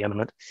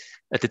cryo-EM?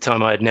 At the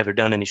time, I had never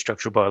done any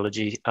structural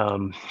biology,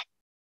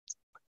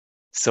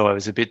 so I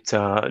was a bit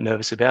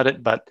nervous about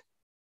it. But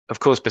of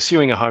course,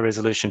 pursuing a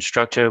high-resolution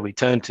structure, we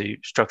turned to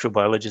structural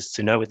biologists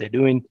who know what they're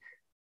doing.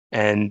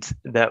 And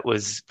that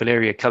was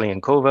Valeria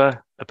Kalyankova,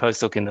 a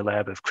postdoc in the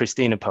lab of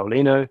Christina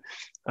Paulino,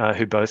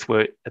 who both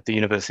were at the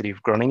University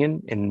of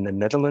Groningen in the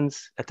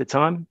Netherlands at the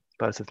time.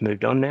 Both have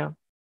moved on now.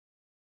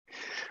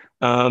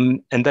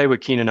 And they were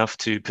keen enough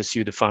to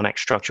pursue the FARNAC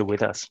structure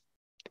with us.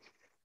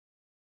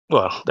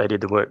 Well, they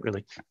did the work,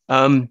 really.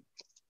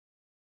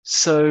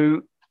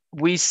 So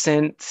we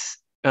sent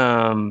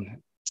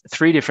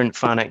 3 different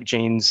FARNAC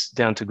genes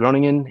down to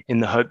Groningen in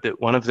the hope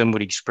that one of them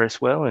would express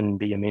well and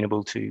be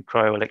amenable to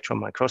cryo-electron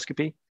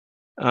microscopy.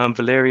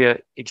 Valeria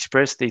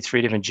expressed these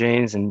 3 different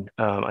genes, and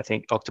I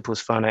think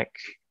octopus FARNAC,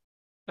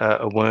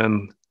 a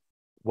worm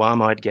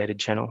Warmide-gated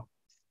channel,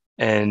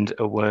 and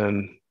a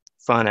worm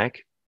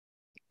FARNAC,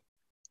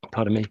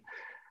 pardon me.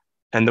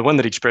 And the one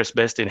that expressed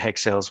best in HEC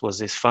cells was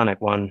this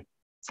FARNAC1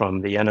 from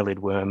the annelid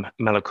worm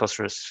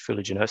Malacosaurus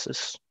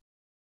fuliginosus.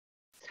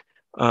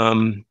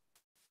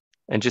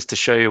 And just to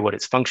show you what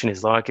its function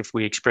is like, if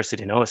we express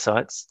it in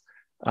oocytes,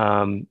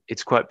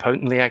 it's quite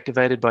potently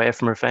activated by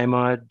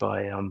ephemeroamide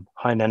by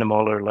high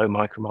nanomolar, low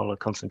micromolar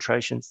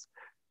concentrations.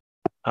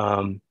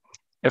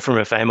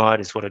 Ephemeroamide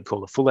is what I'd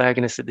call a full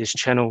agonist at this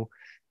channel.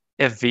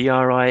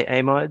 FVRI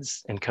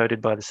amides,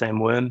 encoded by the same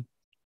worm,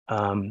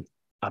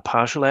 are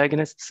partial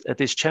agonists at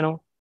this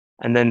channel.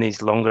 And then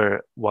these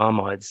longer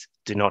warmides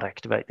do not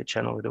activate the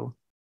channel at all.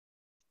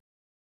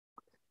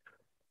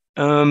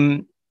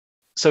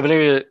 So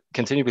Valeria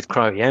continued with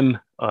cryo-EM.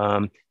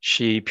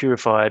 She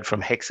purified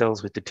from HEC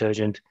cells with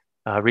detergent,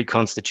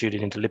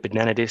 reconstituted into lipid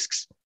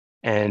nanodiscs,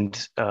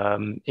 and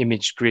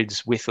imaged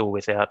grids with or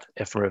without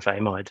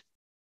ephemeroamide.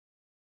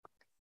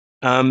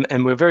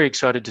 And we're very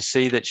excited to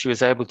see that she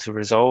was able to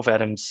resolve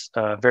atoms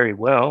very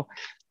well,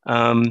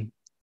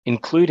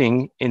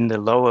 including in the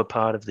lower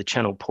part of the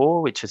channel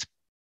pore, which is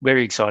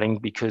very exciting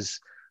because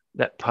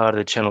that part of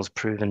the channel is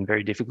proven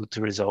very difficult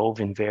to resolve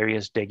in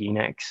various DEG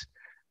ENaCs,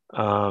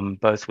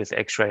 both with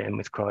X-ray and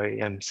with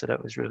cryo-EM. So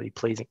that was really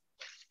pleasing.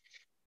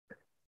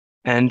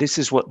 And this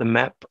is what the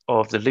map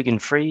of the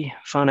ligand-free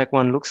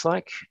FARNAC1 looks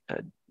like.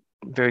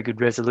 Very good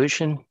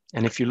resolution.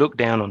 And if you look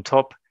down on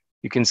top,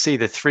 you can see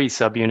the 3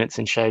 subunits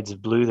in shades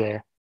of blue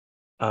there,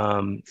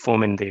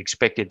 forming the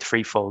expected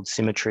threefold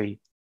symmetry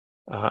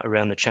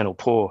around the channel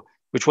pore,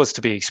 which was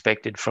to be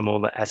expected from all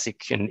the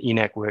EpIC and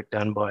ENaC work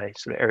done by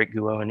sort of Eric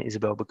Guo and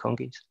Isabelle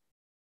Bekonkis.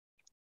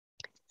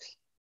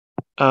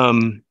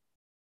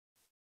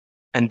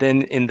 And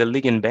then in the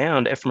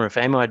ligand-bound,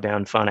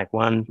 ephemerophase-amide-bound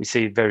FARNAC1, we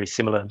see very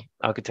similar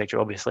architecture,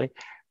 obviously.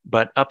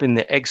 But up in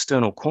the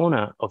external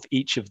corner of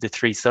each of the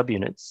 3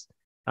 subunits,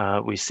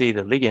 we see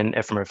the ligand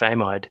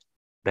ephemerophase-amide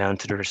bound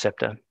to the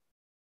receptor.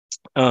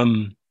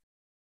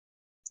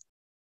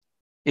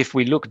 If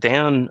we look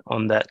down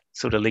on that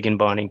sort of ligand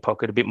binding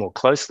pocket a bit more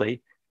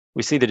closely,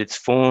 we see that it's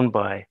formed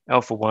by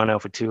alpha-1,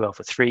 alpha-2,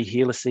 alpha-3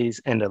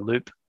 helices and a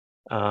loop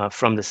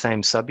from the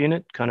same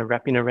subunit kind of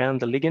wrapping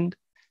around the ligand.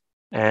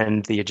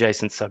 And the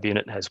adjacent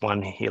subunit has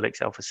 1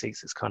 helix alpha-6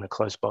 that's kind of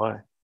close by.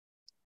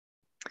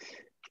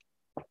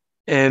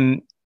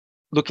 And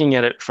looking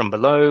at it from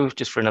below,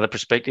 just for another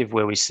perspective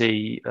where we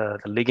see the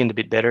ligand a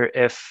bit better,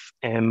 F,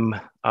 M,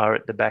 R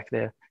at the back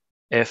there,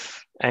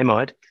 F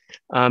amide,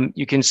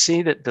 you can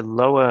see that the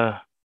lower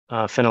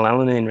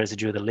phenylalanine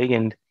residue of the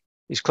ligand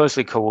is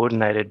closely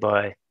coordinated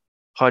by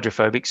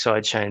hydrophobic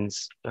side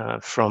chains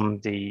from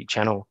the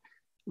channel,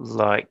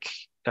 like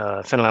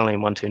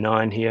phenylalanine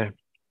 129 here,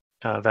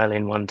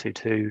 valine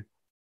 122,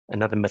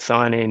 another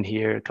methionine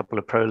here, a couple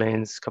of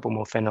prolines, a couple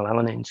more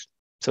phenylalanines.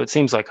 So it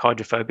seems like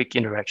hydrophobic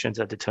interactions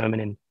are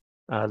determining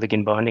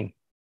ligand binding.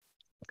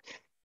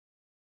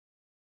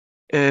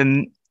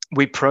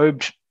 We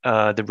probed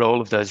the role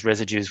of those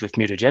residues with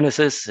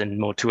mutagenesis and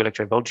more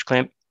 2-electrode voltage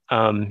clamp.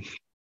 And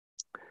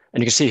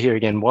you can see here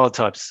again, wild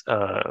types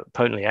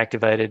potently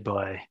activated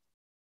by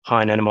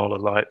high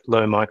nanomolar,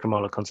 low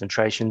micromolar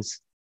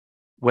concentrations.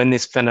 When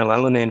this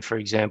phenylalanine, for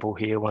example,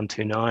 here,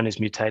 129, is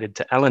mutated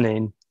to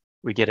alanine,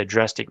 we get a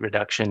drastic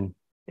reduction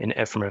in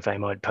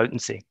ephemerophase-amide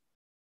potency.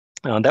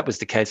 That was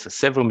the case for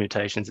several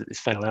mutations at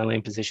this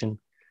phenylalanine position.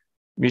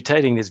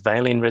 Mutating this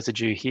valine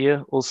residue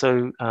here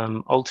also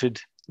altered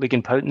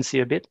ligand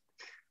potency a bit.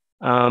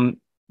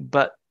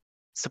 But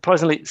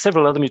surprisingly,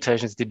 several other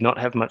mutations did not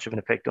have much of an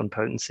effect on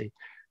potency,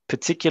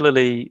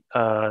 particularly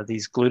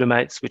these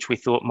glutamates, which we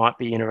thought might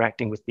be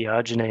interacting with the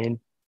arginine.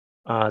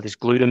 This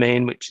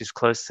glutamine, which is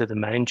close to the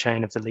main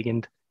chain of the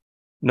ligand.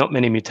 Not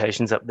many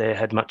mutations up there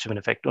had much of an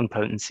effect on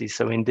potency.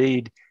 So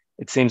indeed,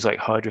 it seems like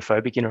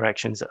hydrophobic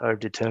interactions are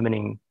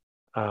determining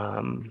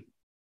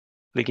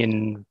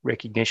ligand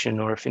recognition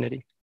or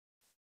affinity.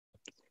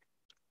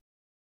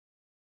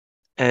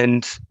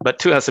 But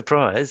to our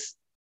surprise,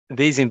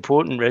 these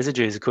important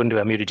residues, according to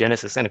our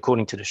mutagenesis and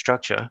according to the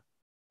structure,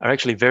 are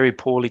actually very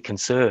poorly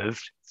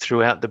conserved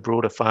throughout the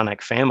broader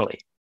FARNAC family.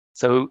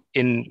 So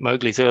in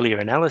Mowgli's earlier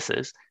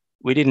analysis,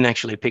 we didn't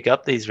actually pick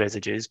up these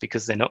residues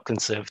because they're not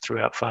conserved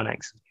throughout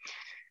FARNACs.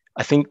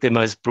 I think the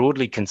most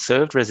broadly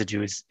conserved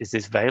residue is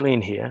this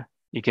valine here.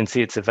 You can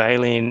see it's a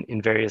valine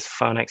in various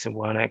FARNACs and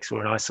WANACs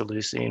or an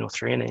isoleucine or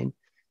threonine.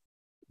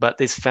 But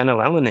this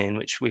phenylalanine,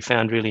 which we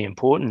found really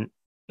important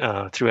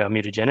through our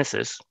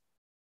mutagenesis,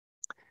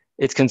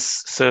 it's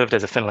conserved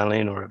as a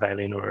phenylalanine or a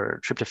valine or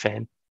a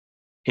tryptophan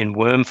in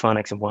worm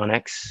FARNACs and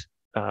WANACs.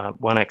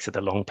 WANACs are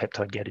the long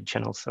peptide gated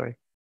channels, sorry.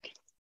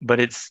 But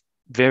it's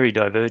very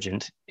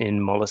divergent in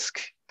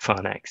mollusk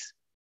FARNACs.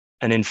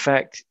 And in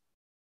fact,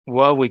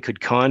 while we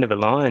could kind of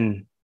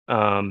align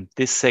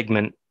this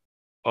segment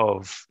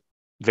of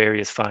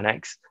various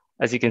FARNACs,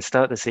 as you can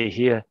start to see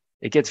here,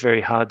 it gets very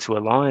hard to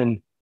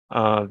align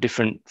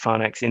different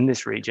FARNACs in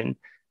this region.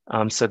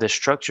 So the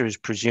structure is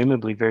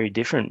presumably very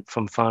different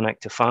from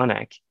FARNAC to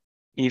FARNAC,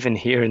 even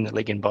here in the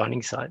ligand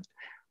binding site,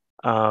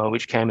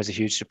 which came as a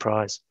huge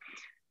surprise.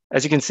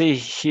 As you can see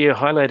here,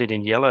 highlighted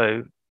in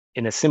yellow,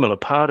 in a similar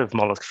part of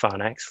mollusk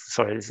FARNACs,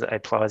 sorry, this is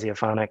Aplasia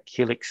FARNAC,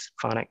 Helix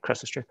FARNAC,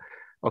 Crustacean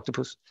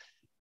octopus,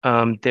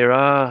 there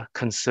are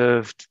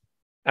conserved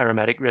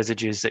aromatic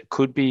residues that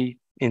could be,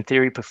 in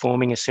theory,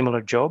 performing a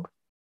similar job.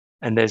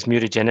 And there's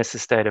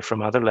mutagenesis data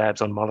from other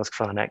labs on mollusk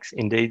FARNACs,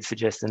 indeed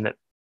suggesting that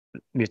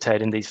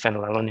mutating these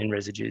phenylalanine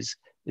residues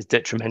is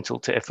detrimental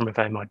to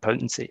ephemerophase-amide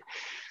potency.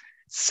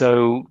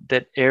 So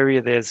that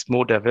area there's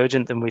more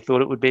divergent than we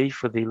thought it would be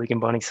for the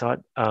ligand binding site.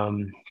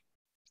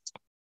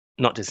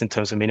 Not just in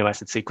terms of amino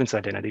acid sequence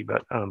identity,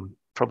 but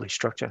probably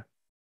structure.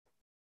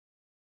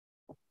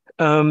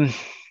 And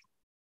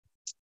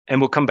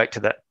we'll come back to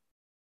that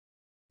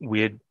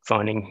weird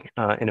finding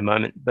in a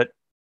moment. But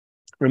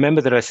remember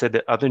that I said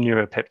that other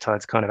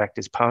neuropeptides kind of act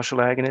as partial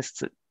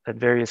agonists at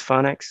various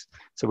FARNACs.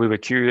 So we were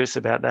curious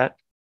about that.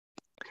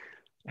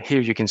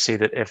 Here you can see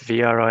that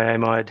FVRI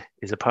amide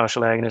is a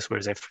partial agonist,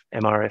 whereas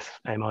MRF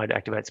amide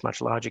activates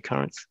much larger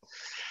currents.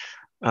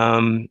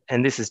 And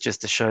this is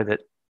just to show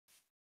that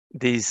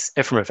these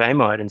FMRF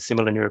amide and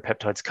similar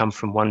neuropeptides come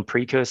from one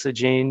precursor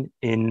gene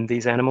in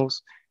these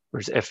animals,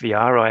 whereas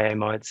FVRI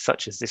amides,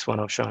 such as this one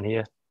I've shown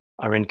here,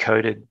 are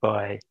encoded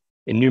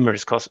in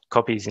numerous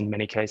copies in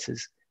many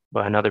cases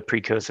by another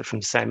precursor from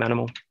the same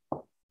animal.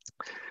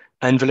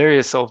 And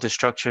Valeria solved the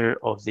structure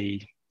of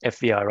the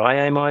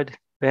FVRI amide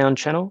bound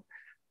channel.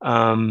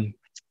 And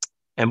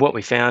what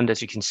we found,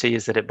 as you can see,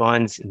 is that it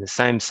binds in the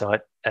same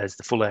site as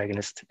the full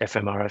agonist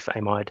FMRF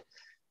amide.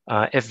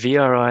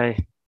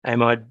 FVRI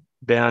amide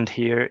bound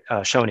here,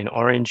 shown in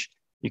orange,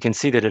 you can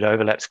see that it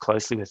overlaps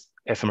closely with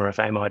FMRF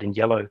amide in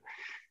yellow.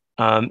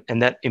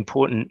 And that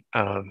important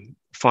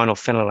final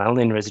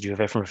phenylalanine residue of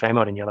FMRF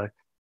amide in yellow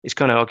is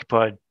kind of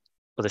occupied,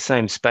 or the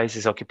same space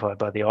is occupied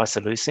by the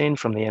isoleucine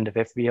from the end of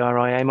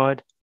FVRI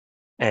amide,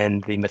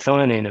 and the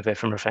methionine of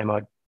FMRF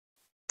amide,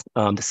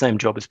 the same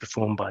job is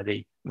performed by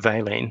the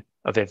valine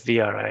of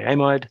FVRI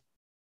amide,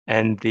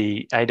 and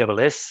the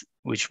ASS,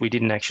 which we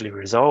didn't actually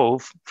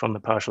resolve from the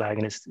partial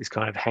agonist, is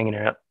kind of hanging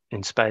out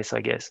in space,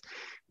 I guess,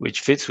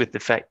 which fits with the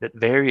fact that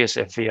various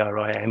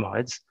FVRI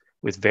amides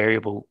with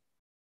variable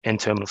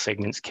N-terminal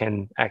segments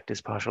can act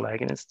as partial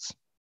agonists.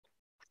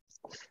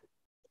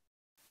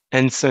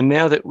 And so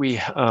now that we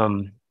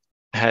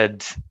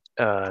had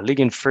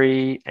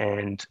ligand-free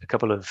and a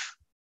couple of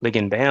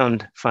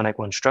ligand-bound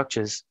FINAC1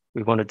 structures,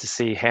 we wanted to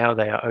see how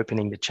they are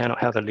opening the channel,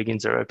 how the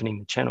ligands are opening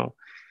the channel.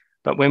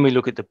 But when we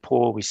look at the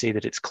pore, we see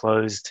that it's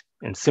closed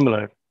and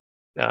similar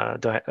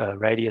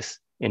radius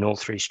in all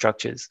three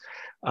structures.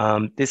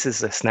 This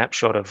is a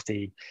snapshot of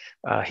the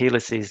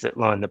helices that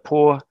line the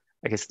pore.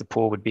 I guess the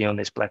pore would be on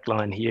this black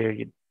line here.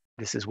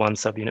 This is one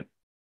subunit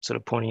sort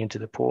of pointing into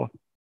the pore.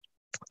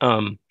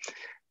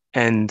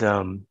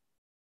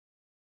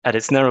 At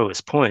its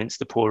narrowest points,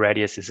 the pore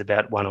radius is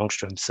about 1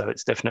 angstrom, so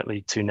it's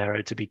definitely too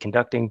narrow to be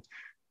conducting.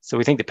 So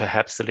we think that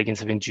perhaps the ligands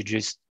have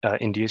induced a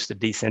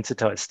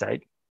desensitized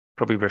state,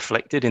 probably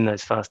reflected in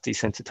those fast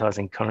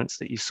desensitizing currents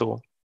that you saw.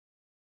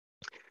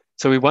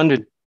 So we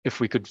wondered if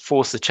we could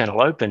force the channel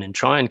open and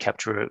try and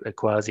capture a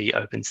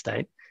quasi-open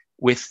state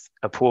with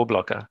a pore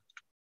blocker.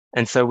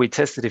 And so we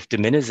tested if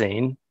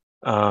diminazine,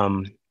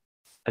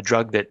 a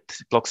drug that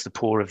blocks the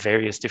pore of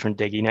various different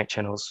ENaC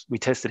channels, we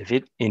tested if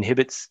it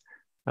inhibits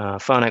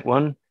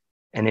FINAC1,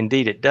 and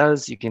indeed it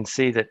does. You can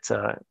see that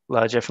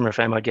large FMRF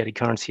amide gated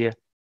currents here.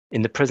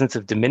 In the presence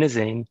of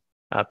diminazine,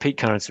 peak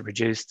currents are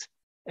reduced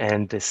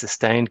and the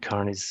sustained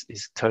current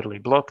is totally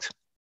blocked.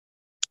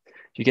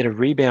 You get a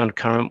rebound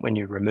current when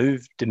you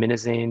remove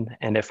diminazine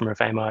and FMRF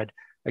amide,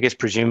 I guess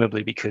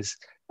presumably because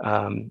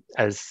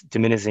as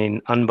diminazine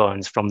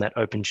unbinds from that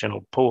open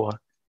channel pore,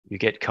 you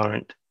get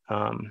current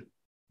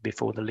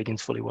before the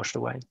ligand's fully washed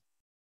away.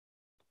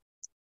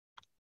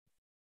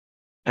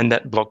 And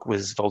that block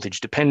was voltage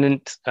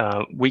dependent,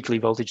 weakly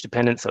voltage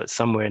dependent, so it's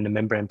somewhere in the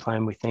membrane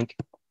plane, we think.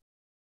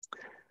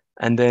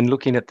 And then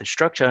looking at the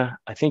structure,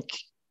 I think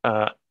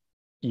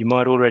you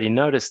might already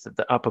notice that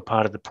the upper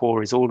part of the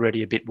pore is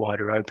already a bit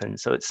wider open.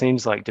 So it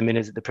seems like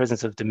the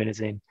presence of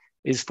diminazine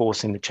is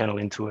forcing the channel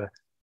into a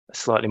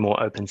slightly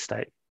more open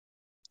state.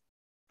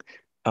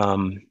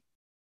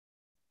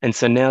 And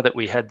so now that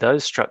we had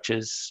those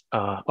structures,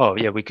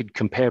 we could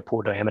compare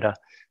pore diameter.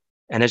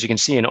 And as you can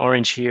see in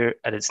orange here,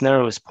 at its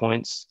narrowest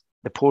points,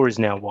 the pore is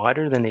now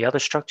wider than the other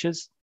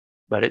structures,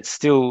 but it's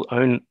still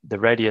the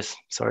radius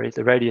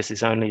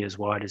is only as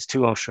wide as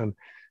 2 angstrom.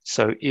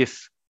 So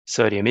if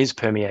sodium is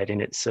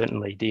permeating, it's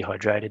certainly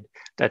dehydrated.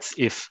 That's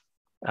if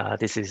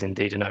this is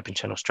indeed an open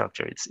channel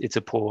structure. It's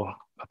a pore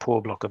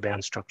blocker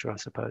bound structure, I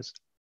suppose.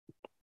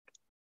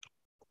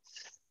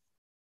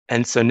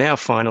 And so now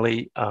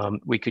finally,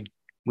 we could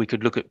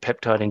look at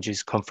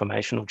peptide-induced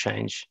conformational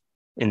change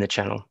in the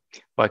channel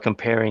by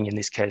comparing, in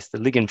this case, the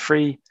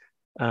ligand-free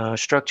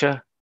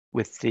structure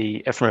with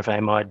the FMRF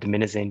amide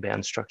diminazine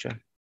bound structure.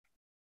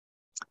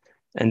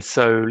 And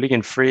so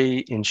ligand-free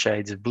in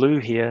shades of blue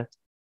here,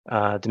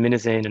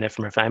 diminazine and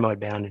FMRF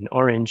amide bound in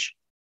orange.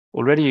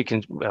 Already you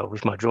can, well,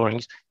 with my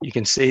drawings, you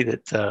can see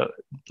that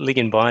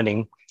ligand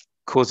binding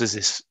causes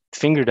this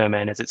finger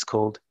domain, as it's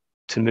called,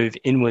 to move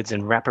inwards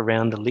and wrap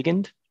around the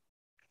ligand.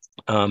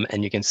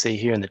 And you can see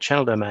here in the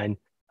channel domain,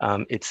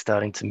 it's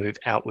starting to move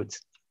outwards.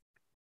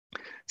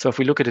 So if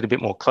we look at it a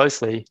bit more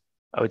closely,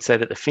 I would say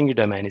that the finger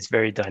domain is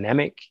very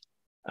dynamic.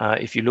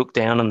 If you look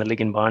down on the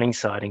ligand binding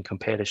side and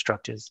compare the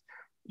structures,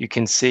 you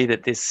can see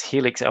that this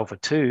helix alpha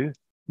 2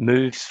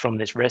 moves from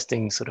this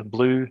resting sort of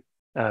blue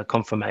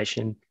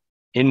conformation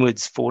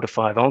inwards 4 to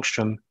 5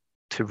 angstrom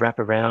to wrap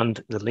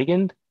around the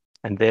ligand.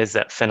 And there's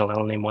that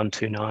phenylalanine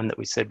 129 that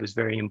we said was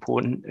very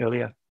important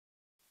earlier.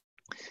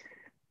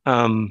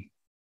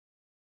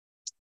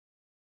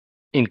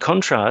 In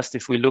contrast,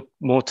 if we look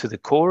more to the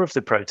core of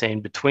the protein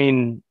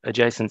between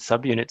adjacent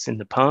subunits in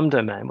the palm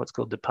domain, what's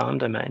called the palm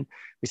domain,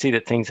 we see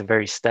that things are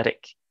very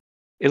static,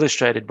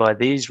 illustrated by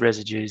these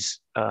residues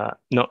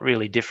not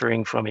really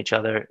differing from each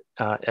other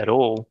at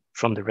all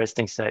from the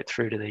resting state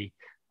through to the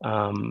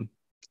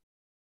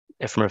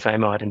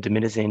ephemerofamide and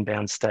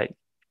dimenosine-bound state.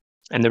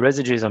 And the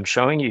residues I'm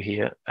showing you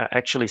here are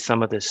actually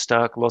some of the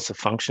stark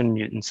loss-of-function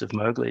mutants of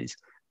Mowgli's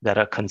that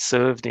are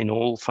conserved in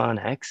all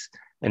FARNACs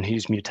and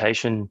whose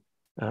mutation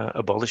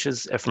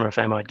abolishes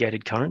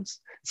ephemerofamide-gated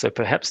currents. So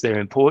perhaps they're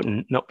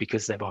important, not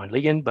because they bind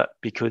ligand, but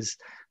because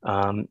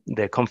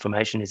their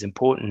conformation is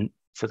important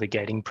for the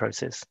gating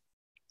process.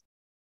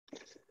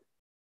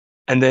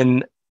 And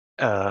then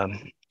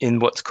in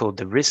what's called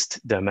the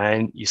wrist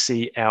domain, you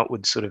see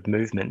outward sort of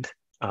movement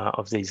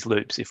of these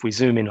loops. If we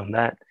zoom in on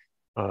that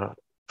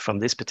from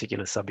this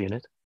particular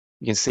subunit,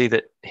 you can see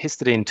that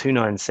histidine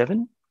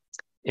 297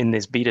 in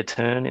this beta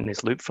turn, in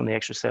this loop from the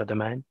extracellular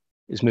domain,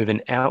 is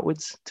moving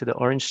outwards to the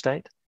orange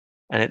state.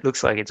 And it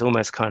looks like it's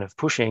almost kind of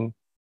pushing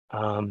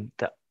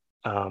the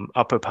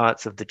upper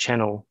parts of the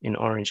channel in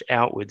orange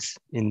outwards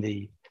in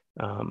the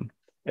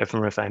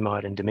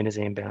ephemerofamide and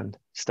dimenosine-bound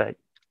state.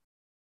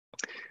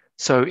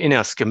 So in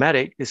our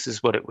schematic, this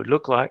is what it would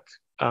look like.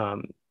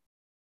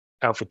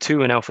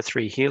 Alpha-2 and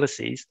alpha-3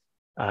 helices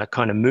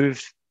kind of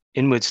move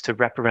inwards to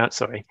wrap around.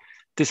 Sorry,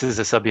 this is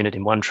a subunit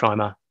in one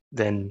trimer.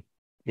 Then,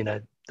 you know,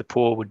 the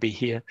pore would be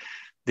here.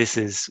 This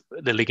is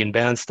the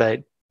ligand-bound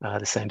state.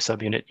 The same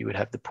subunit, you would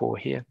have the pore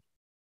here.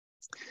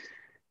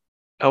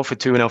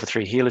 Alpha-2 and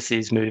alpha-3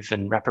 helices move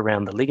and wrap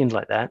around the ligand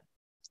like that,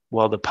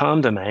 while the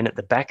palm domain at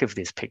the back of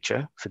this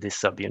picture for this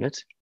subunit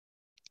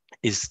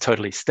is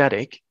totally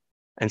static.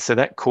 And so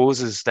that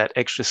causes that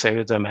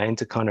extracellular domain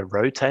to kind of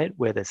rotate,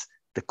 where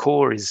the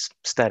core is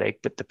static,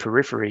 but the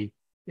periphery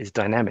is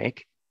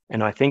dynamic.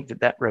 And I think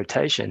that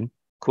rotation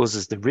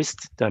causes the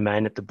wrist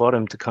domain at the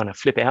bottom to kind of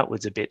flip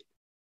outwards a bit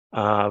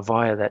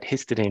via that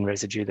histidine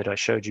residue that I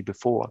showed you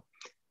before.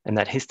 And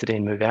that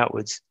histidine move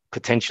outwards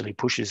potentially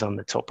pushes on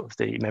the top of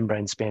the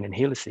membrane span and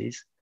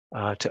helices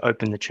to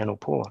open the channel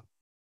pore.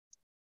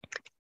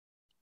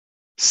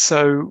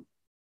 So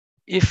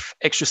if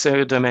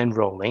extracellular domain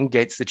rolling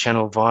gates the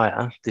channel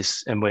via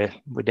this, and we're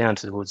down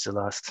towards the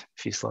last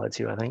few slides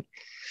here, I think.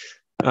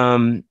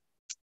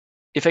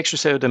 If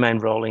extracellular domain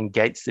rolling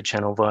gates the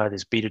channel via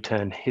this beta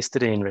turn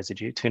histidine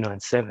residue,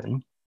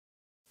 297,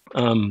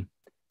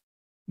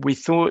 we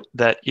thought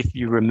that if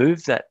you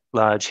remove that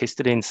large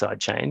histidine side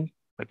chain,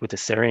 like with a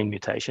serine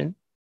mutation,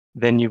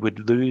 then you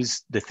would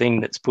lose the thing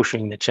that's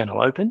pushing the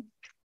channel open.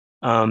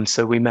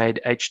 So we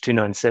made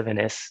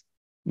H297S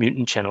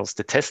mutant channels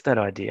to test that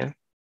idea.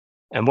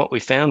 And what we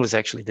found was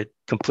actually the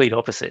complete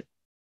opposite.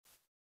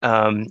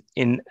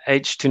 In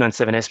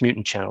H297S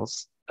mutant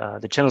channels,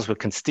 the channels were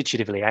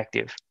constitutively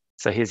active.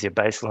 So here's your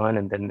baseline,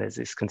 and then there's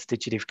this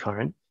constitutive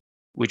current,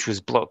 which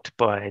was blocked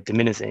by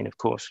dimenosine, of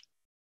course.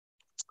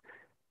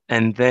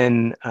 And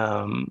then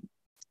on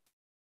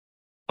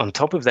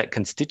top of that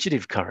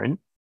constitutive current,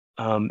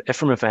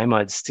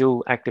 ephemerofamide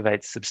still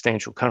activates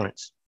substantial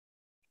currents.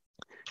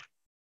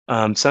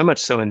 So much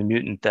so in the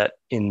mutant that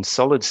in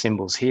solid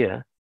symbols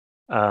here,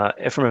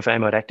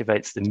 ephemerofamide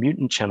activates the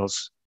mutant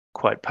channels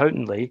quite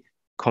potently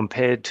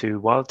compared to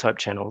wild type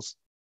channels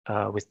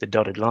with the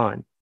dotted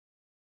line.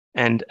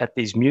 And at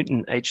these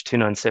mutant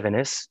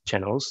H297S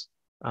channels,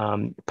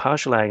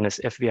 partial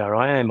agonist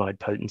FVRI amide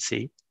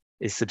potency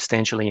is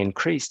substantially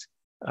increased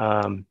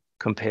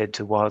compared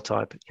to wild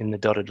type in the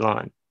dotted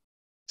line.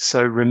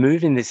 So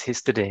removing this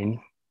histidine,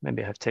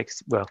 maybe I have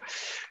text, well,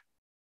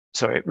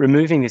 sorry,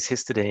 removing this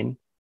histidine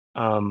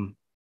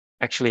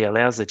actually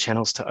allows the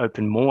channels to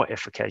open more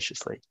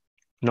efficaciously,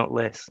 not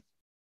less.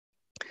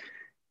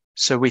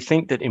 So we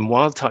think that in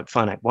wild type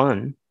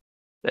FARNAC1,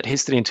 that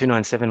histidine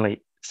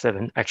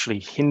 297 actually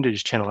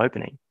hinders channel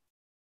opening.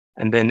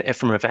 And then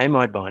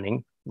ephemerofamide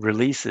binding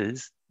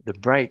releases the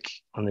brake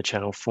on the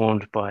channel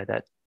formed by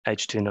that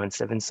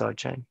H297 side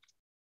chain.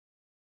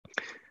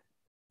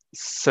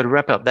 So to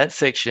wrap up that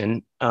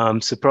section,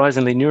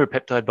 surprisingly,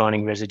 neuropeptide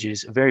binding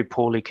residues are very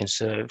poorly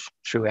conserved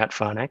throughout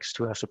FARNACs,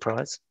 to our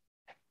surprise.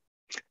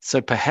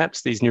 So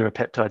perhaps these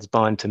neuropeptides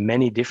bind to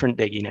many different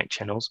ENaC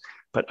channels,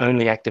 but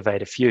only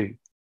activate a few,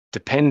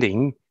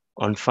 depending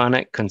on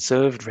FARNAC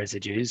conserved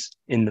residues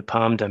in the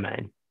palm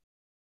domain.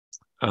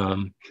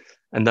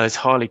 And those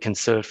highly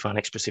conserved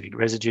FARNAC-specific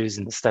residues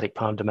in the static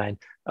palm domain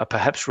are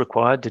perhaps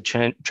required to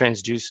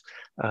transduce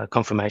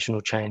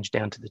conformational change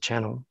down to the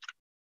channel.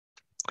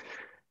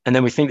 And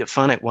then we think that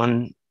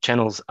FARNAC1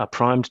 channels are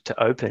primed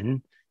to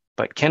open,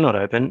 but cannot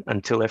open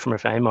until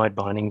ephemerofamide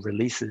binding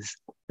releases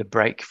the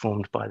brake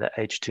formed by the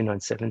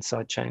H297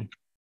 side chain.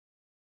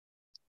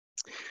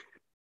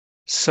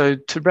 So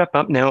to wrap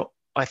up now,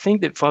 I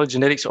think that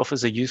phylogenetics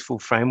offers a useful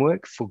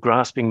framework for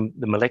grasping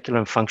the molecular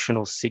and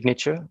functional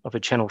signature of a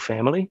channel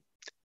family,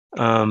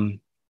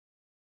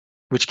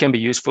 which can be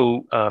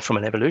useful from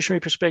an evolutionary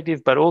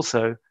perspective, but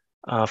also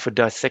for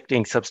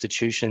dissecting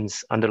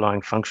substitutions,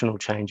 underlying functional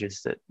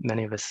changes that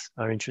many of us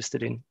are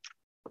interested in.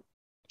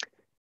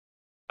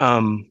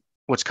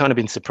 What's kind of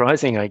been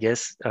surprising, I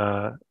guess,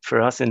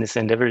 for us in this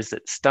endeavor is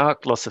that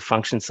stark loss of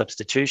function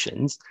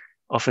substitutions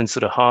often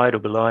sort of hide or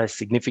belie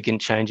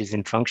significant changes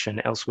in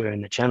function elsewhere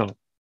in the channel.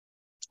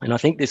 And I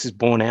think this is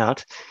borne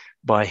out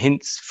by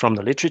hints from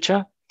the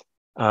literature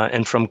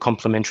and from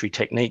complementary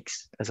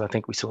techniques, as I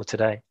think we saw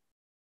today.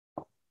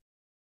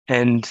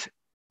 And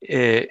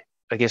I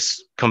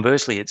guess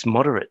conversely, it's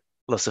moderate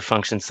loss of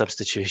function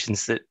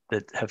substitutions that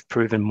have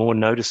proven more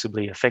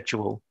noticeably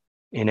effectual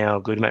in our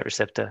glutamate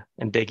receptor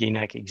and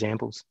ENaC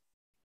examples.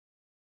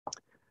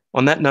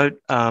 On that note,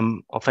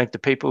 I'll thank the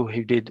people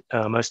who did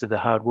most of the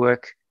hard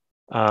work,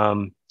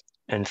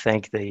 and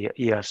thank the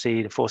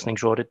ERC, the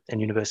Forschungsrådet Audit, and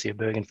University of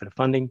Bergen for the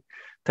funding.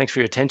 Thanks for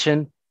your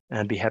attention, and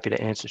I'd be happy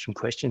to answer some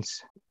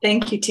questions.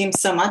 Thank you, Tim,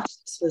 so much.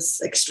 This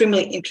was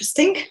extremely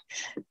interesting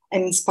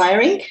and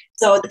inspiring.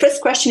 So the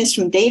first question is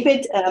from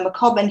David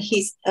McCobb, and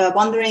he's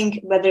wondering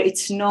whether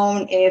it's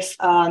known if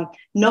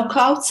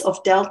knockouts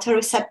of delta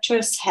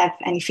receptors have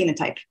any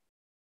phenotype.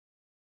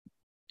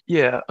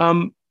 Yeah,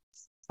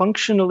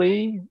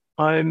 functionally,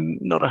 I'm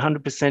not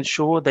 100%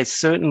 sure. They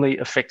certainly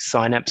affect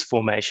synapse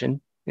formation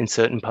in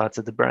certain parts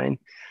of the brain.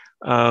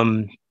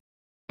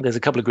 There's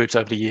a couple of groups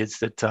over the years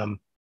that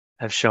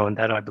have shown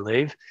that, I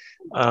believe.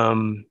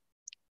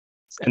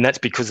 And that's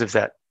because of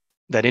that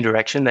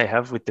interaction they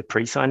have with the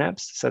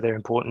presynapse. So they're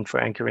important for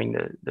anchoring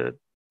the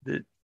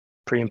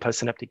pre and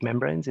postsynaptic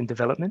membranes in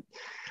development.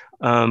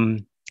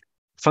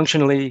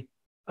 Functionally,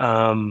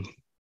 I'm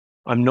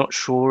not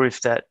sure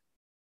if that,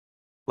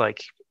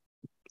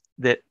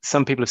 that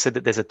some people have said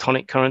that there's a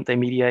tonic current they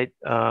mediate,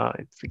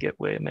 I forget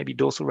where, maybe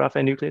dorsal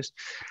raphe nucleus,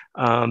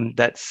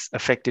 that's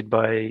affected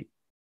by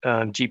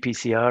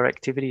GPCR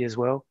activity as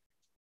well.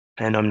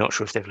 And I'm not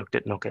sure if they've looked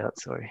at knockout,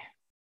 sorry.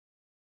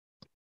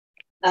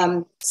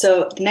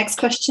 So the next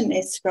question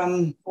is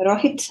from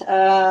Rohit.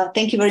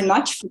 Thank you very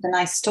much for the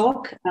nice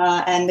talk.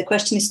 And the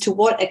question is, to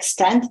what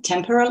extent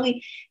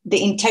temporarily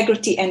the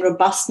integrity and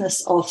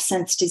robustness of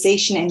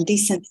sensitization and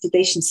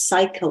desensitization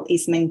cycle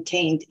is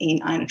maintained in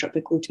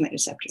ionotropic glutamate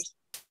receptors?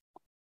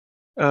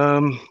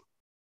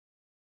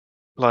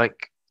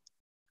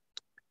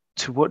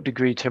 To what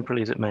degree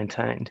temporally is it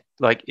maintained?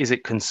 Is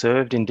it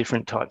conserved in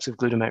different types of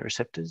glutamate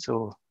receptors,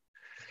 or?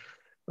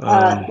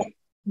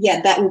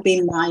 Yeah, that would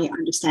be my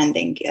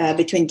understanding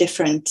between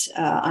different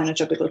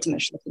ionotropic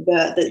glutamate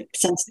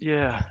receptors.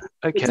 Yeah,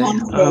 okay.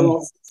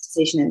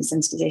 Sensitization and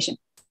desensitization.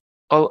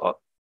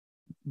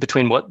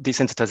 Between what?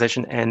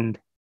 Desensitization and?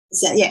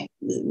 Okay.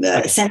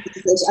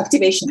 Sensitization,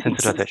 activation.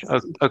 Sensitization.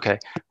 Oh, okay.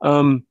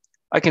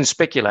 I can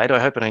speculate. I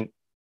hope I'm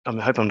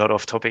not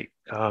off topic,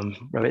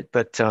 Rohit,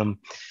 but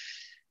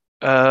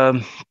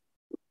I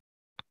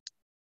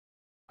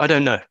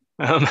don't know.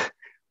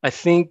 I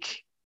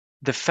think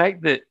the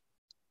fact that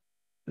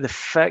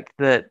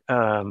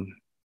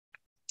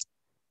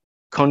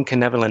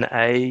concanavalin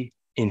A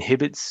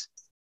inhibits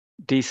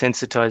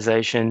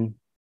desensitization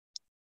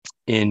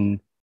in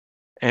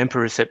AMPA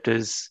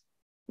receptors,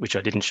 which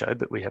I didn't show,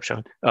 but we have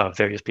shown,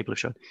 various people have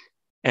shown,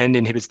 and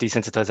inhibits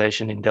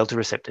desensitization in delta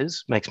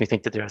receptors, makes me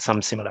think that there are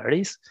some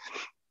similarities.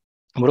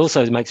 What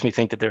also makes me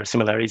think that there are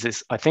similarities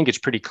is I think it's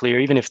pretty clear,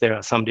 even if there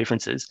are some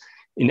differences,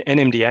 in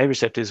NMDA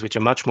receptors, which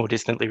are much more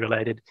distantly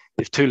related,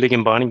 if two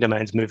ligand binding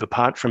domains move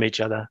apart from each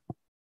other,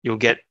 you'll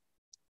get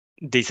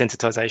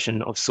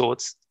desensitization of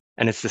sorts,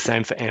 and it's the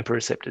same for AMPA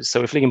receptors.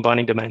 So if ligand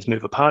binding domains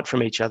move apart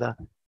from each other,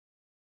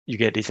 you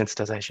get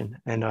desensitization.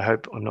 And I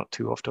hope I'm not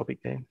too off topic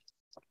there.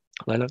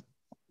 Lynagh,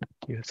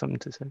 you have something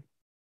to say?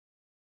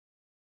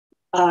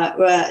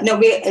 No,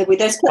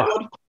 there's quite a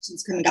lot of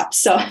questions coming up.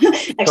 So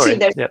actually,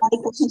 there's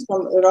other questions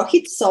from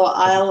Rohit. So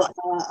I'll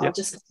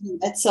just continue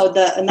that. So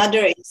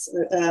another is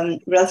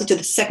related to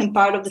the second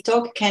part of the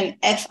talk. Can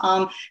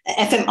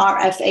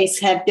FMRFAs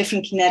have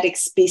different kinetics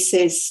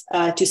species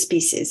to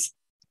species?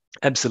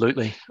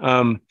 Absolutely.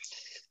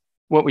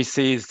 What we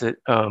see is that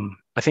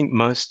I think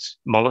most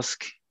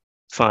mollusk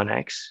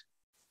pharnacs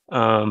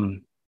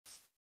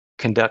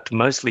conduct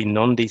mostly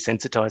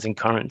non-desensitizing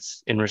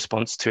currents in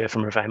response to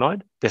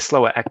efimorifamide. They're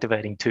slower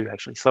activating too,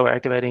 actually. Slower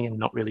activating and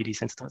not really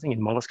desensitizing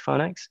in mollusk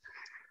pharnacs.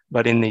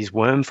 But in these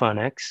worm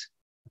pharnacs,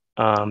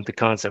 the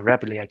currents are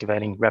rapidly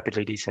activating,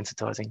 rapidly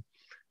desensitizing.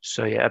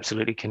 So yeah,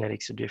 absolutely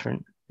kinetics are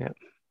different. Yeah.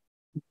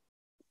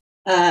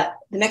 The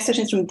next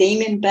question is from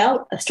Damien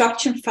Bell.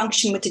 Structure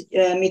function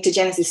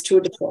mutagenesis tour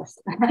de force.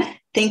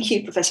 Thank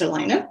you, Professor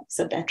Lynagh.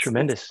 So that's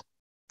tremendous.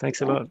 Thanks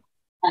a lot.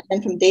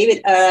 And from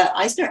David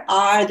Eisner,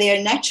 are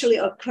there naturally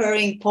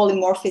occurring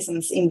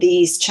polymorphisms in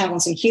these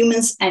channels in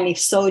humans? And if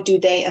so, do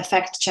they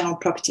affect channel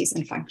properties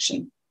and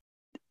function?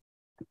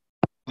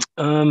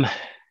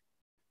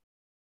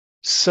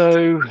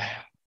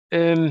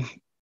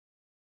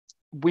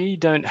 We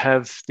don't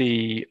have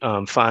the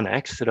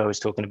pharnacs that I was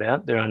talking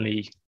about. They're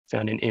only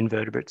found in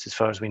invertebrates as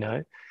far as we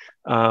know.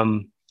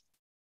 In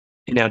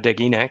our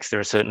ENaCs, there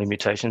are certainly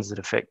mutations that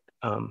affect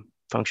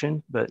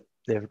function, but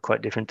they're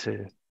quite different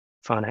to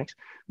pharnacs.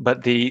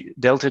 But the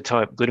delta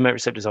type glutamate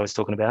receptors I was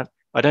talking about,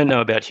 I don't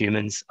know about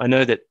humans. I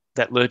know that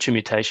Lurcher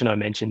mutation I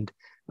mentioned,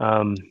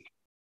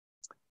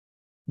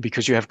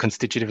 because you have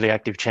constitutively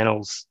active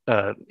channels,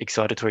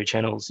 excitatory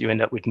channels, you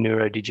end up with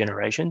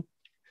neurodegeneration.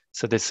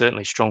 So there's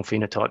certainly strong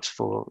phenotypes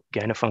for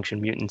gain of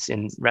function mutants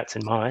in rats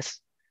and mice.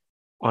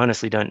 I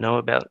honestly don't know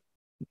about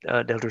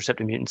delta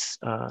receptor mutants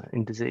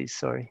in disease,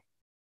 sorry.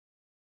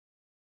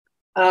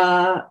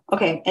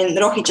 Okay, and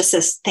Rohi just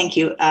says thank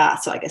you.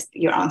 So I guess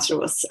your answer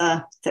was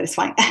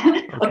satisfying.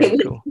 Okay,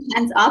 Cool.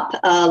 Hands up,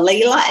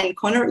 Layla and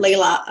Connor.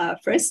 Layla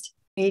first.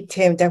 Hey,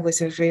 Tim, that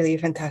was a really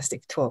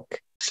fantastic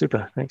talk.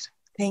 Super, thanks.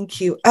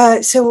 Thank you.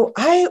 So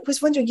I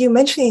was wondering, you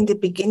mentioned in the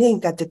beginning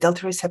that the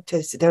delta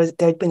receptors, there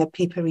had been a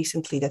paper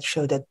recently that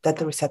showed that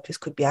delta receptors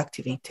could be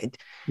activated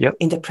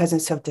in the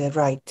presence of the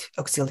right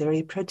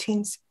auxiliary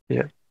proteins.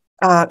 Yeah.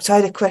 So I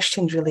had a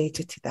question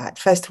related to that.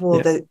 First of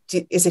all,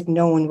 is it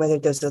known whether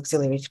those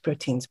auxiliary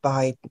proteins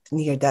bind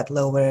near that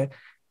lower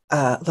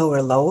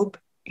lobe?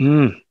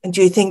 And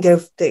do you think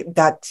they're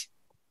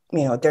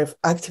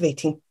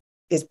activating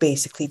is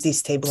basically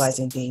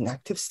destabilizing the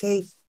inactive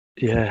state?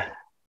 Yeah.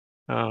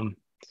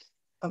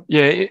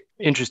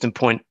 Interesting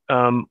point.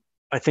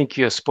 I think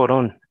you're spot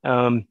on.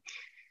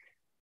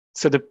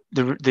 So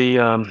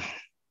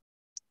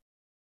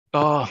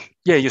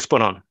you're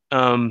spot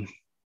on.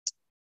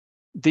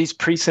 These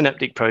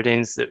presynaptic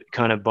proteins that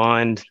kind of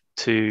bind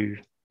to,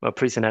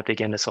 presynaptic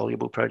and a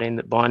soluble protein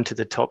that bind to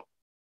the top.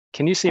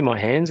 Can you see my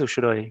hands, or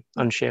should I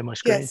unshare my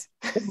screen? Yes.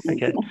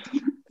 Okay.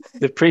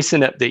 The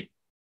presynaptic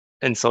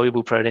and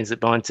soluble proteins that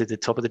bind to the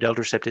top of the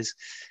delta receptors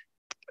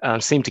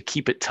seem to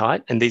keep it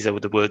tight. And these are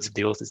the words of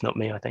the authors, not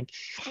me, I think.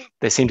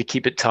 They seem to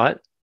keep it tight.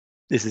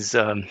 This is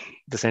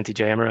Vicente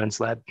J. Amaron's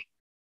lab.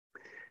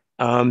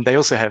 They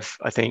also have,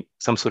 I think,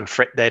 some sort of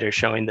fret data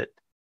showing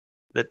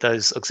that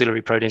those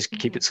auxiliary proteins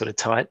keep it sort of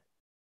tight.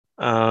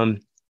 And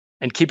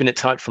keeping it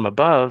tight from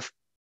above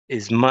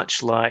is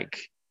much like,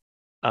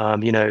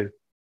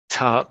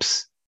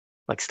 TARPs,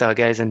 like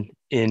stargazing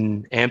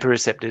in AMPA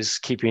receptors,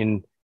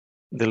 keeping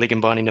the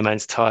ligand binding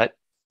domains tight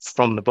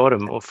from the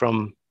bottom or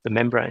from the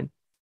membrane.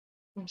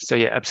 So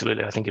yeah,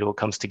 absolutely. I think it all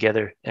comes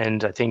together.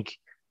 And I think,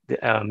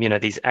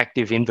 these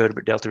active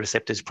invertebrate delta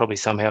receptors probably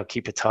somehow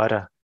keep a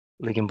tighter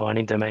ligand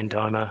binding domain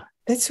dimer.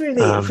 That's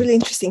really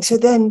interesting. So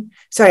then,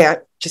 sorry,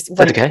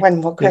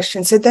 one more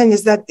question. Yeah. So then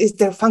is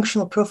there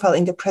functional profile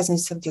in the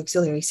presence of the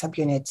auxiliary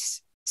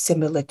subunits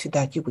similar to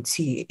that you would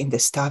see in the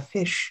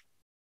starfish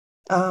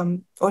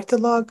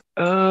ortholog?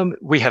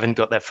 We haven't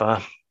got that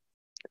far.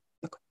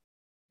 Okay.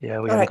 Yeah,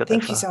 we All haven't right, got that far.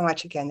 Thank you so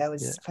much again. That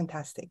was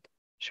fantastic.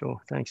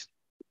 Sure, thanks.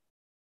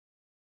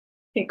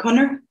 Okay,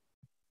 Connor?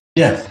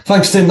 Yeah,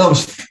 thanks, Tim. That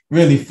was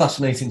really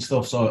fascinating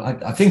stuff. So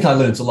I think I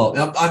learned a lot.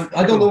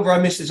 I don't know whether I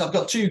missed this. I've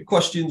got two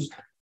questions.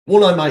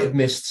 One I might have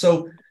missed.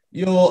 So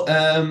your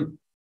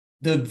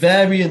the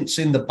variance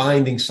in the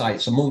binding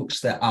sites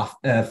amongst the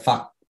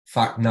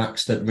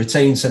FACNACs that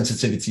retain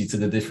sensitivity to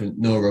the different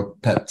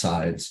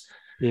neuropeptides.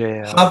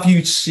 Yeah. Have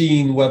you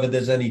seen whether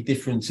there's any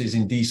differences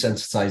in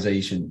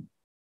desensitization,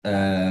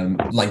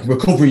 like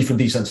recovery from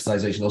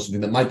desensitization or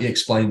something that might be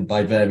explained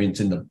by variant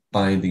in the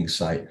binding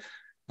site?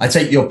 I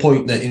take your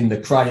point that in the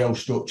cryo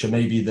structure,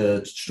 maybe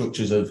the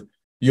structures of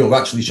you're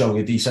actually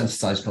showing a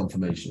desensitized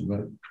conformation,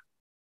 right?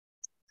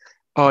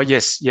 Oh,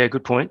 yes. Yeah,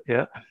 good point.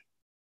 Yeah.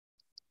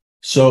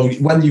 So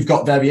when you've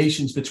got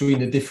variations between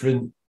the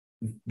different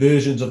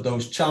versions of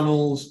those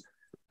channels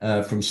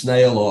from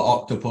snail or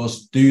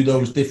octopus, do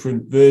those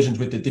different versions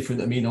with the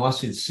different amino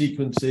acid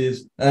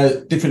sequences,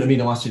 different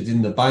amino acids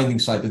in the binding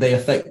site, do they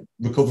affect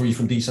recovery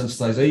from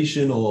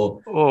desensitization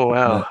or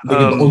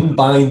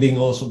unbinding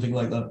or something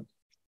like that?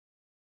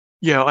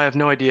 Yeah, I have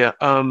no idea.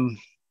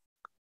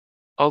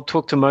 I'll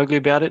talk to Mowgli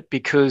about it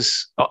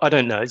because I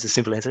don't know. It's a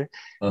simple answer.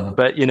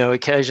 But,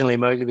 occasionally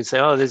Mowgli would say,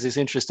 oh, there's this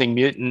interesting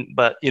mutant,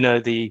 but,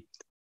 the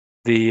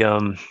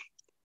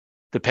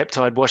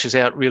peptide washes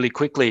out really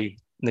quickly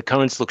and the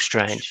currents look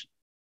strange.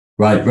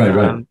 Right.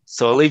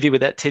 So I'll leave you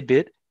with that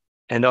tidbit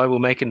and I will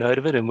make a note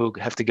of it and we'll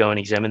have to go and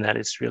examine that.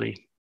 It's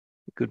really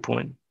a good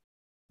point.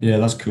 Yeah,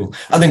 that's cool.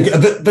 I think a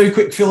very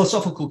quick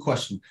philosophical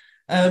question.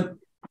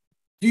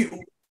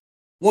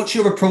 What's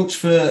your approach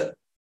for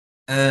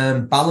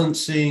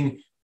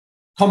balancing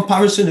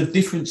comparison of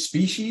different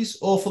species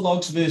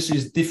orthologs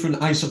versus different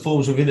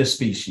isoforms within a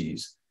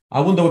species? I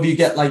wonder if you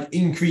get like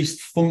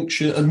increased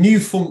function and new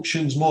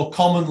functions more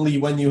commonly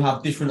when you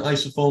have different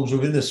isoforms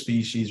within a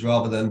species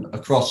rather than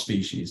across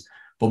species.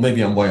 But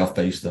maybe I'm way off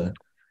base there.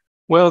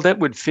 Well, that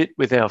would fit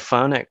with our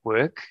FARNAC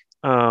work.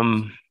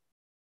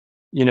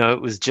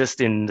 It was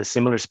just in the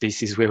similar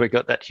species where we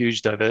got that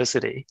huge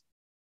diversity.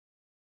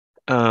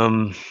 But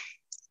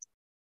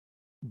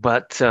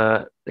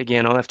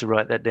again, I'll have to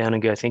write that down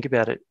and go think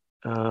about it.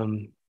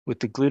 With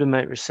the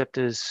glutamate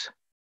receptors,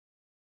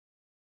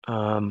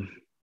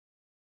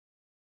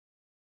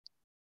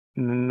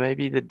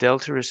 maybe the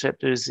delta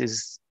receptors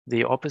is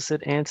the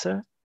opposite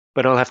answer,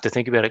 but I'll have to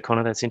think about it,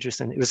 Connor. That's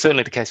interesting. It was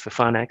certainly the case for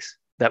FARNACs,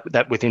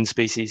 that within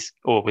species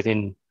or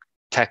within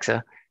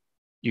taxa,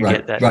 you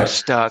get that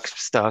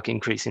stark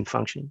increase in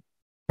function.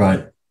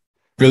 Right.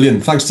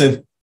 Brilliant. Thanks,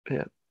 Tim.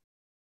 Yeah.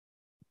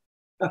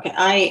 Okay,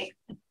 I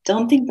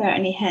don't think there are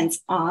any hands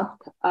up.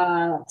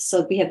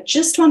 So we have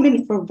just 1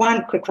 minute for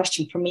one quick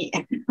question from me.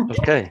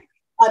 Okay.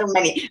 out of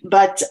many,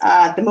 but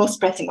the most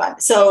pressing one.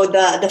 So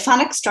the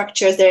FANAC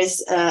structures,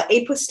 there's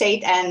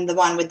apostate and the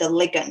one with the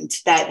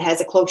ligand that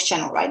has a closed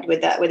channel, right,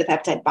 with the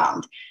peptide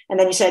bond. And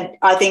then you said,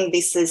 I think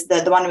this is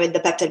the one with the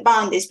peptide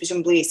bond is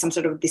presumably some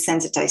sort of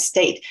desensitized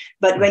state.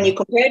 But when you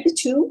compare the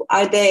two,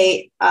 are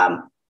they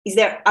are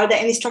there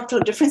any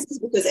structural differences?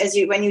 Because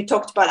when you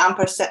talked about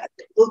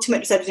ultimate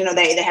receptors,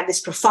 they have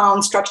this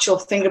profound structural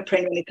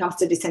fingerprint when it comes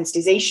to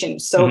desensitization.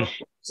 So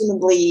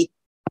presumably,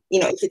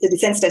 if it's a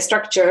desensitized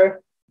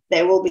structure,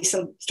 there will be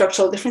some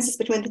structural differences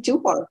between the two,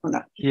 or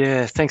not?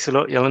 Yeah, thanks a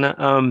lot,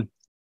 Jelena.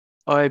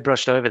 I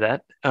brushed over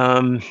that.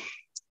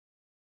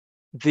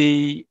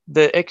 The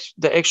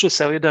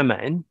extracellular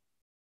domain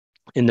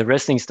in the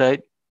resting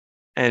state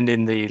and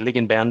in the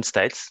ligand-bound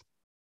states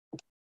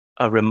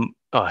are the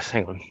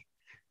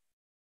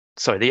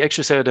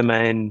extracellular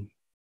domain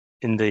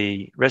in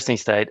the resting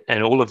state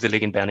and all of the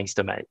ligand-bounding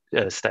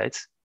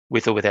states,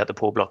 with or without the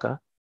pore blocker,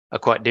 are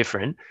quite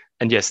different.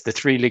 And yes, the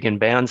 3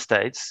 ligand-bound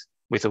states,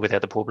 with or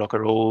without the pore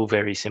blocker, are all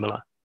very similar.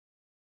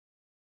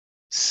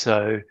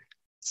 So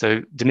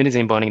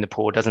dimenosine binding the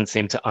pore doesn't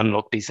seem to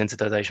unlock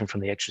desensitization from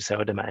the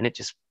extracellular domain. It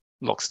just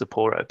locks the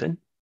pore open.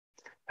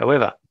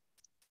 However,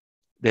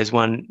 there's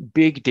one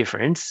big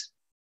difference,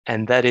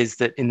 and that is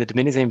that in the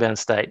dimenosine-bound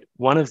state,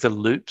 one of the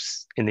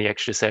loops in the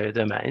extracellular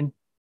domain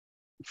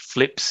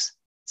flips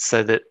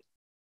so that,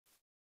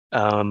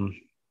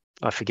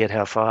 I forget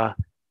how far,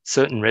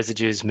 certain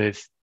residues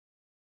move,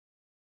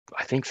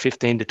 I think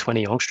 15 to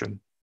 20 angstrom.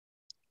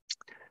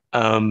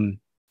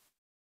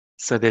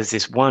 So there's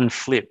this one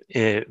flip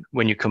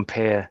when you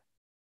compare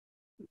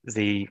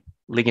the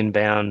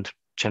ligand-bound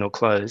channel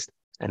closed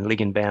and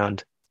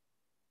ligand-bound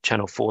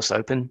channel force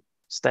open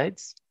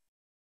states.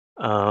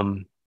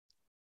 And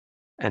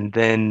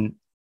then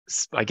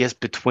I guess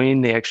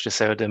between the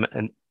extracellular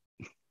and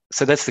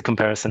so that's the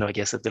comparison, I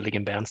guess, of the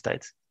ligand-bound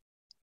states.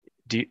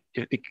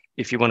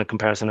 If you want a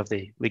comparison of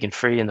the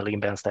ligand-free and the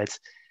ligand-bound states,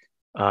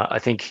 I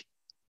think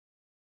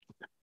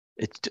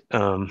it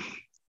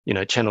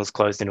channels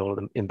closed in all of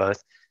them, in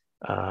both.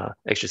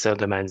 Extracellular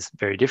domains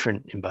very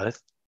different in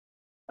both.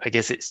 I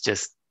guess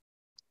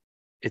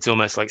it's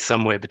almost like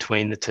somewhere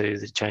between the two,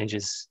 the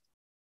changes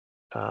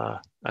are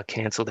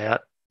cancelled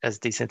out as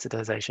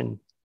desensitization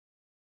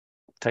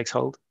takes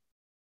hold.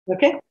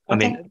 Okay. I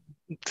mean,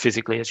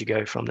 physically as you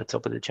go from the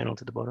top of the channel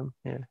to the bottom.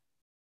 Yeah.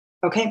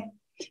 Okay.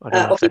 I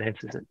don't know if that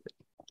answers it.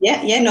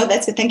 Yeah, no,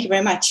 that's it. Thank you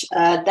very much.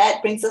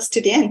 That brings us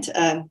to the end.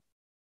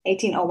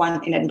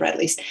 1801 in Edinburgh, at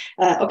least.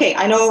 Okay,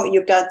 I know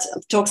you've got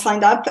talks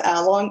lined up,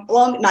 a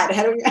long night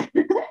ahead of you.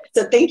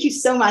 So thank you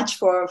so much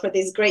for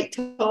this great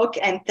talk,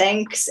 and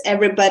thanks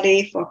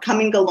everybody for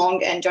coming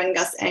along and joining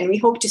us. And we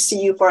hope to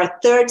see you for a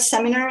third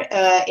seminar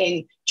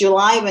in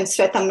July when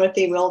Sweta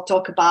Murthy will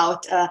talk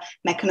about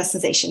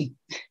mechanosensation.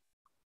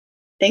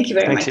 Thank you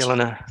very much. Thanks,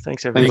 Jelena.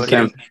 Thanks, everybody.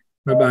 Thanks, Kim.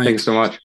 Bye-bye. Thanks so much.